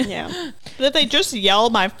in. Yeah. But if they just yell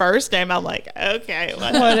my first name, I'm like, okay,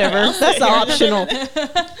 Whatever. That's optional.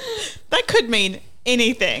 That could mean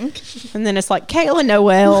anything. And then it's like, Caitlin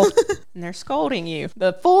Noel. And they're scolding you.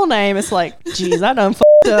 The full name is like, geez, I done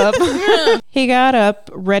f***ed up. He got up,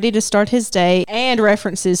 ready to start his day, and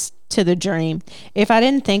references to the dream. If I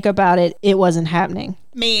didn't think about it, it wasn't happening.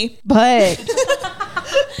 Me. But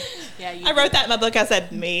I wrote that in my book. I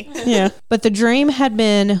said me. yeah. But the dream had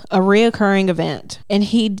been a reoccurring event, and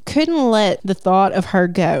he couldn't let the thought of her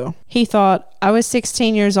go. He thought, I was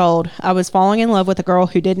 16 years old. I was falling in love with a girl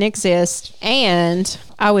who didn't exist, and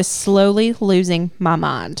I was slowly losing my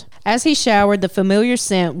mind. As he showered, the familiar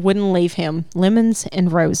scent wouldn't leave him, lemons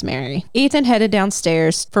and rosemary. Ethan headed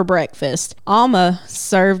downstairs for breakfast. Alma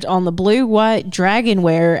served on the blue-white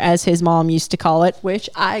dragonware, as his mom used to call it, which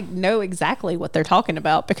I know exactly what they're talking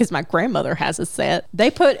about because my grandmother has a set.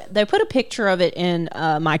 They put a picture of it in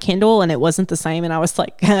my Kindle, and it wasn't the same, and I was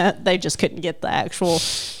like, they just couldn't get the actual,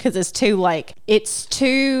 because it's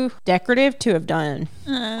too decorative to have done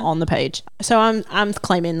on the page. So I'm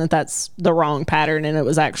claiming that that's the wrong pattern, and it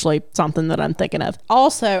was actually something that I'm thinking of.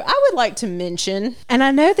 Also, I would like to mention, and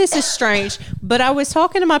I know this is strange, but I was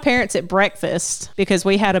talking to my parents at breakfast because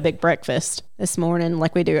we had a big breakfast this morning,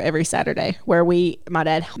 like we do every Saturday, where my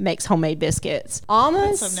dad makes homemade biscuits.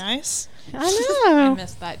 Almost. So nice. I I know.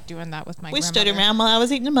 missed that doing that with my We grandmother. stood around while I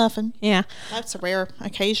was eating a muffin. Yeah. That's a rare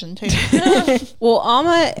occasion, too. Well,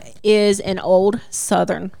 Alma is an old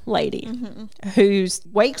Southern lady who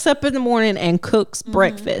wakes up in the morning and cooks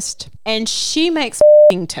breakfast, and she makes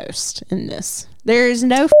f***ing toast in this. There is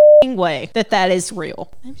no f***ing way that is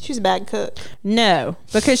real. Maybe she's a bad cook. No,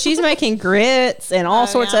 because she's making grits and all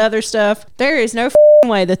sorts of yeah. other stuff. There is no f***ing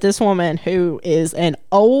way that this woman, who is an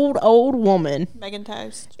old woman, Megan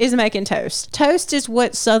Toast. is making toast. Toast is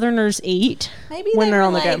what Southerners eat when they're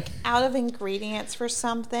on the go. out of ingredients for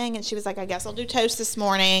something, and she was like, I guess I'll do toast this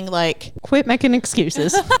morning. Like, Quit making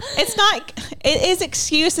excuses. it's not, it is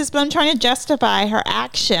excuses, but I'm trying to justify her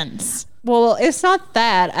actions. Well, it's not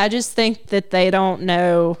that. I just think that they don't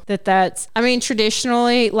know that's, I mean,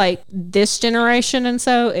 traditionally, like this generation and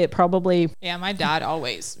so, it probably, Yeah, my dad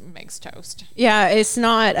always makes toast. yeah, it's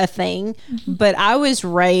not a thing. But I was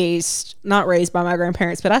not raised by my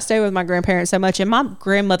grandparents, but I stayed with my grandparents so much. And my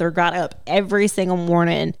grandmother got up every single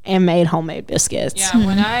morning and made homemade biscuits.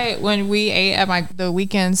 Yeah, when we ate at the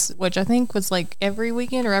weekends, which I think was like every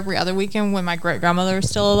weekend or every other weekend when my great grandmother was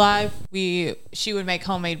still alive, she would make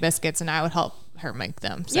homemade biscuits and I would help her make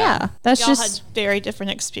them. So. Yeah, that's Y'all just, had very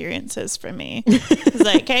different experiences from me. It's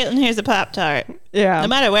like, Caitlin, here's a Pop-Tart. yeah. No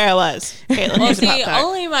matter where I was, Caitlin, Well, here's a see, Pop-Tart.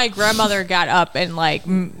 only my grandmother got up and like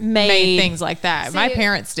made things like that. My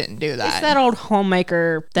parents didn't do that. It's that old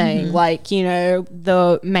homemaker thing. Like,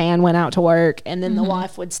 the man went out to work and then the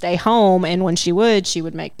wife would stay home. And when she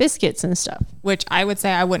would make biscuits and stuff. Which I would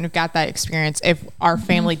say I wouldn't have got that experience if our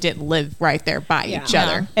family didn't live right there by each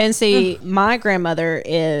other. And see, my grandmother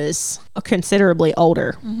is considerably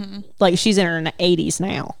older. Like she's in her 80s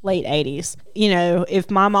now, late 80s.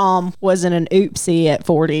 If my mom wasn't an oops Pepsi at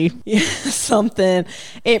 40 something,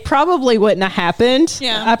 it probably wouldn't have happened.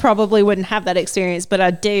 Yeah. I probably wouldn't have that experience, but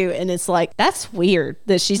I do. And it's like, that's weird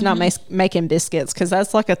that she's not making biscuits, because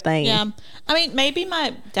that's like a thing. Yeah. I mean, maybe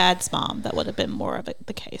my dad's mom, that would have been more of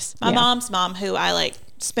the case. My Yeah. mom's mom, who I like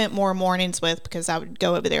spent more mornings with because I would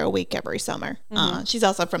go over there a week every summer. She's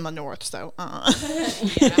also from the north, so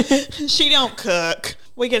she don't cook.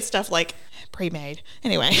 We get stuff like pre-made.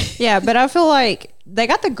 Anyway. Yeah, but I feel like they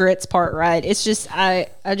got the grits part right. It's just I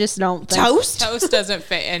just don't think Toast doesn't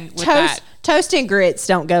fit in with that. Toast and grits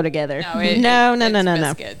don't go together. No. No.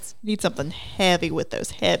 Biscuits. Need something heavy with those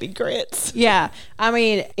heavy grits. Yeah, I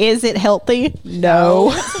mean, is it healthy? No.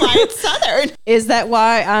 That's why it's Southern. Is that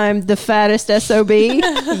why I'm the fattest SOB? You're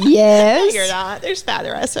Yes. not. There's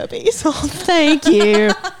fatter SOBs. Thank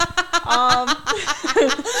you.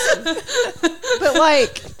 But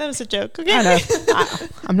like, That was a joke. Okay. I know.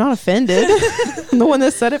 I'm not offended. I'm the one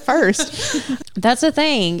that said it first. That's the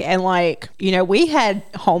thing. And like, you know, we had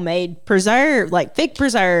homemade like fig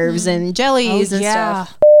preserves and jellies and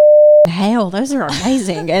stuff. Hell, those are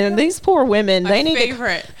amazing. And these poor women, they need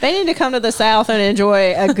to come to the South and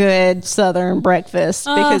enjoy a good Southern breakfast,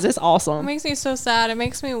 because it's It awesome. makes me so sad. It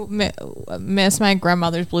makes me miss my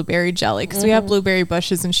grandmother's blueberry jelly, because we have blueberry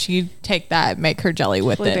bushes and she'd take that and make her jelly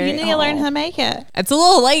with Blueberry. You it. need to learn how to make it. It's a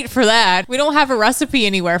little late for that. We don't have a recipe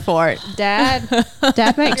anywhere for it. Dad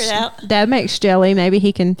makes it out. Dad makes jelly. Maybe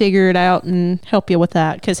he can figure it out and help you with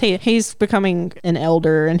that, because he's becoming an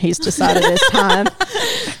elder and he's decided it's time.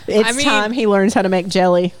 It's time he learns how to make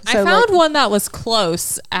jelly. I found one that was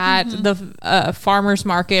close at the farmer's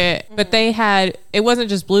market, but it wasn't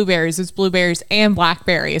just blueberries, it's blueberries and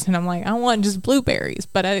blackberries. And I'm like, I want just blueberries,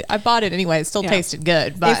 but I bought it anyway. It still tasted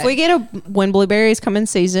good. But If we get when blueberries come in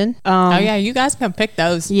season, oh yeah, you guys can pick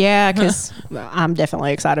those. yeah, because I'm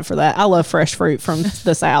definitely excited for that. I love fresh fruit from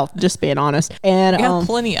the South, just being honest. And We got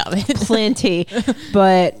plenty of it. plenty,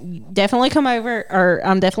 but definitely come over, or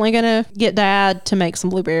I'm definitely gonna get Dad to make some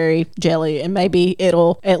blueberry jelly, and maybe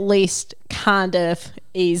it'll at least kind of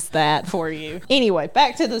ease that for you. Anyway,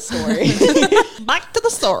 back to the story. Back to the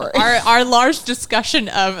story. Our large discussion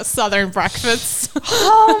of Southern breakfasts.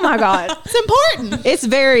 Oh my God, It's important. it's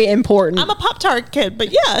very important. I'm a Pop-Tart kid,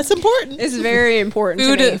 but yeah, it's important. It's very important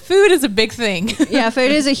to me. Food is a big thing. Yeah,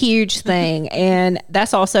 food is a huge thing, and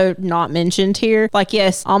that's also not mentioned here. Like,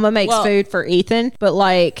 yes, Alma makes food for Ethan, but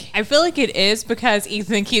like, I feel like it is because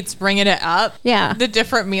Ethan keeps bringing it up. Yeah. The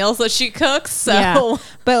different meals that she cooks. So yeah,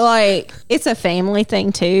 but like, it's a family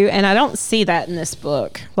thing too, and I don't see that in this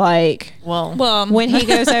book. Like, well, when he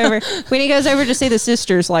goes over to see the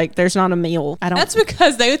sisters, like, there's not a meal. I don't. that's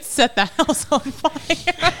because they would set the house on fire.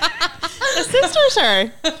 The sisters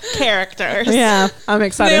are characters. Yeah, I'm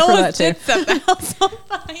excited They for almost that too. did set the house on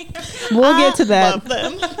fire. We'll get to that. Love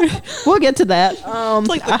them. We'll get to that. It's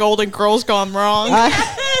like the Golden Girls gone wrong.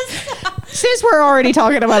 Since we're already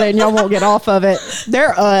talking about it and y'all won't get off of it,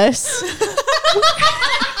 they're us.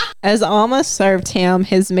 As Alma served him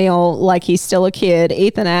his meal like he's still a kid,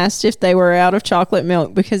 Ethan asked if they were out of chocolate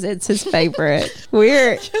milk because it's his favorite.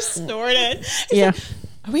 We're Just snorted. yeah.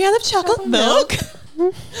 Are we out of chocolate milk?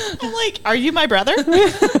 I'm like, are you my brother?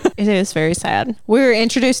 It is very sad. We were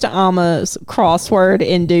introduced to Alma's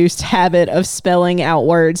crossword-induced habit of spelling out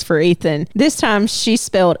words for Ethan. This time, she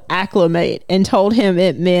spelled acclimate and told him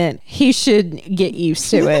it meant he should get used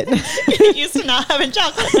to it. Get used to not having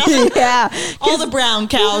chocolate milk. Yeah. All the brown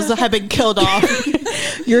cows have been killed off.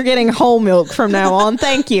 You're getting whole milk from now on.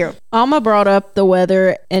 Thank you. Alma brought up the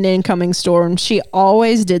weather and incoming storm. She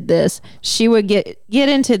always did this. She would get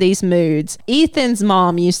into these moods. Ethan's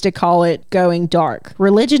mom used to call it going dark.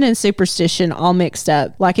 Religion and superstition all mixed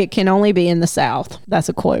up, like it can only be in the South. That's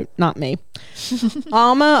a quote, not me.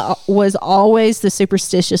 Alma was always the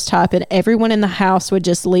superstitious type, and everyone in the house would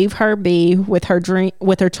just leave her be with her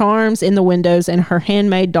charms in the windows and her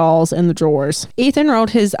handmade dolls in the drawers. Ethan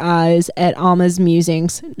rolled his eyes at Alma's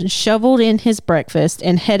musings, shoveled in his breakfast,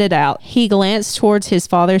 and headed out. He glanced towards his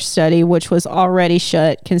father's study, which was already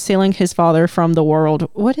shut, concealing his father from the world.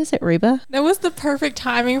 What is it, Reba? That was the perfect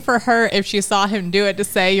timing for her if she saw him do it to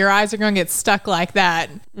say, your eyes are going to get stuck like that.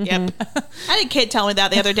 Yep. I had a kid tell me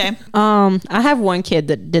that the other day. I have one kid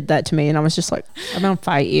that did that to me, and I was just like, I'm gonna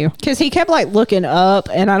fight you, because he kept like looking up,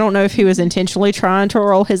 and I don't know if he was intentionally trying to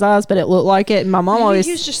roll his eyes, but it looked like it. And my mom always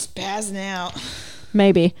He was just spazzing out.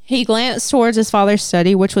 Maybe. He glanced towards his father's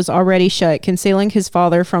study, which was already shut, concealing his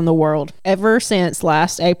father from the world. Ever since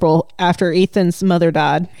last April, after Ethan's mother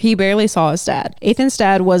died, he barely saw his dad. Ethan's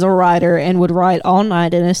dad was a writer and would write all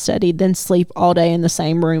night in his study, then sleep all day in the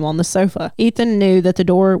same room on the sofa. Ethan knew that the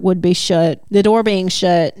door would be shut. The door being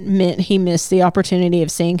shut meant he missed the opportunity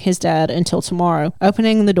of seeing his dad until tomorrow.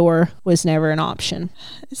 Opening the door was never an option.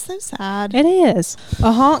 It's so sad. It is.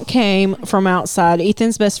 A honk came from outside.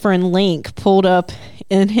 Ethan's best friend Link pulled up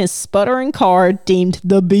in his sputtering car, deemed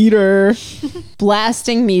the beater,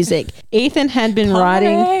 blasting music. Ethan had been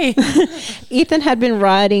riding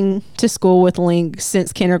to school with Link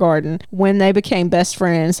since kindergarten. When they became best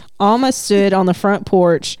friends, Alma stood on the front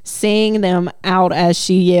porch, seeing them out as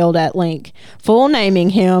she yelled at Link, full naming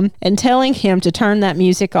him and telling him to turn that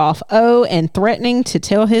music off. Oh, and threatening to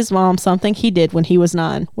tell his mom something he did when he was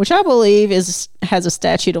 9, which I believe has a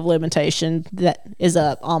statute of limitation that is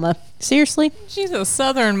up. Alma, seriously? She's a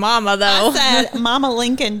Southern mama, though. I said, Mama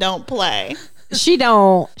Lincoln don't play. She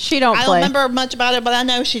don't I don't play. remember much about it, but I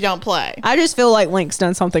know she don't play. I just feel like Link's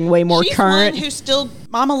done something way more She's current. one who's still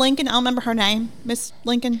Mama Lincoln. I don't remember her name. Miss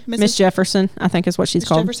Lincoln. Miss Jefferson, I think is what she's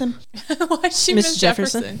called. Jefferson. Why is she Miss Miss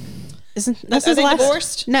Jefferson? Jefferson? Isn't that's Are his they last?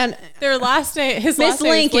 divorced? No, Their last name, his Miss last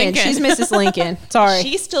name is Lincoln. Lincoln. She's Mrs. Lincoln. Sorry.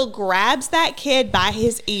 She still grabs that kid by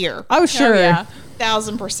his ear. Oh, sure. yeah.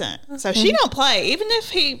 1,000%. So she don't play. Even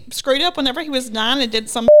if he screwed up whenever he was 9 and did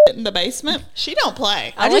some shit in the basement, she don't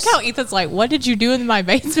play. I like how Ethan's like, what did you do in my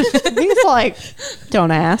basement? He's like,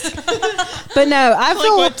 don't ask. But no, I Like,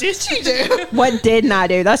 feel what did you do? what didn't I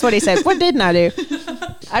do? That's what he said. What didn't I do?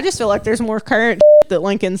 I just feel like there's more current that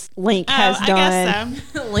Link has I done. guess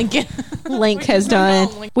so. Lincoln. Link has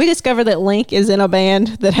done. We discovered that Link is in a band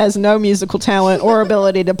that has no musical talent or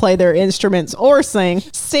ability to play their instruments or sing.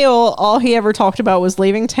 Still, all he ever talked about was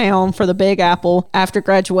leaving town for the Big Apple after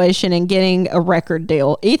graduation and getting a record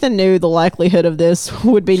deal. Ethan knew the likelihood of this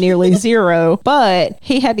would be nearly zero, but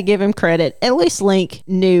he had to give him credit. At least Link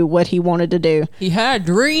knew what he wanted to do. He had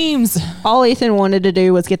dreams. All Ethan wanted to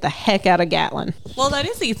do was get the heck out of Gatlin. Well, that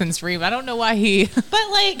is Ethan's dream. I don't know why he...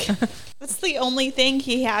 But like, that's the only thing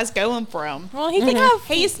he has going for him. Well, he can have...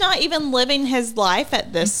 He's not even living his life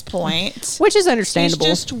at this point. Which is He's understandable.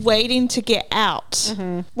 just waiting to get out.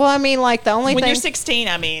 Well, I mean, like the only When thing... you're 16,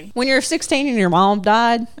 I mean. When you're 16 and your mom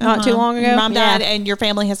died not too long ago. Your mom died Yeah. and your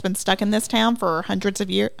family has been stuck in this town for hundreds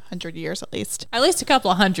of years, 100 years at least. At least a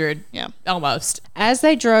couple of hundred. Yeah. Almost. As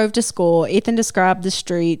they drove to school, Ethan described the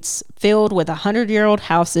streets filled with 100-year-old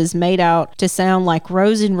houses made out to sound like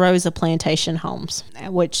rows and rows of plantation homes,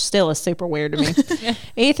 which still is super weird to me.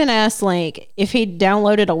 Ethan asked Link if he'd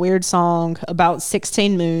downloaded a weird song about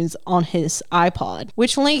 16 moons on his iPod,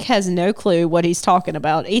 which Link has no clue what he's talking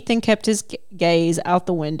about. Ethan kept his gaze out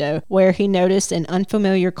the window where he noticed an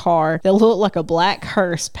unfamiliar car that looked like a black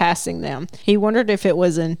hearse passing them. He wondered if it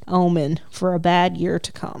was an omen for a bad year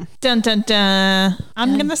to come. Dun dun dun.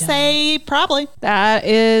 I'm going to say probably. That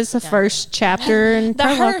is the first chapter in The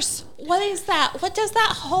prologue. hearse. What is that? What does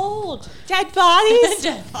that hold? Dead bodies?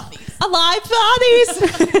 Dead bodies. Alive bodies?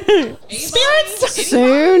 Spirits?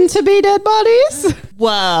 Soon to be dead bodies.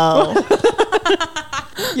 Whoa.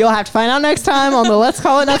 You'll have to find out next time on the Let's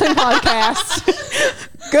Call It Nothing podcast.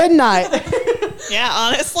 Good night. Yeah,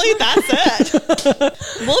 honestly, that's it.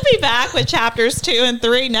 We'll be back with chapters 2 and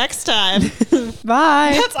 3 next time.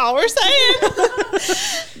 Bye. That's all we're saying.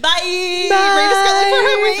 Bye. Bye. Read us going for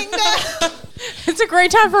her wing. It's a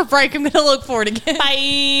great time for a break. I'm going to look forward again.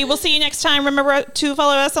 Bye. We'll see you next time. Remember to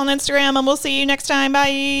follow us on Instagram, and we'll see you next time.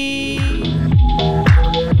 Bye.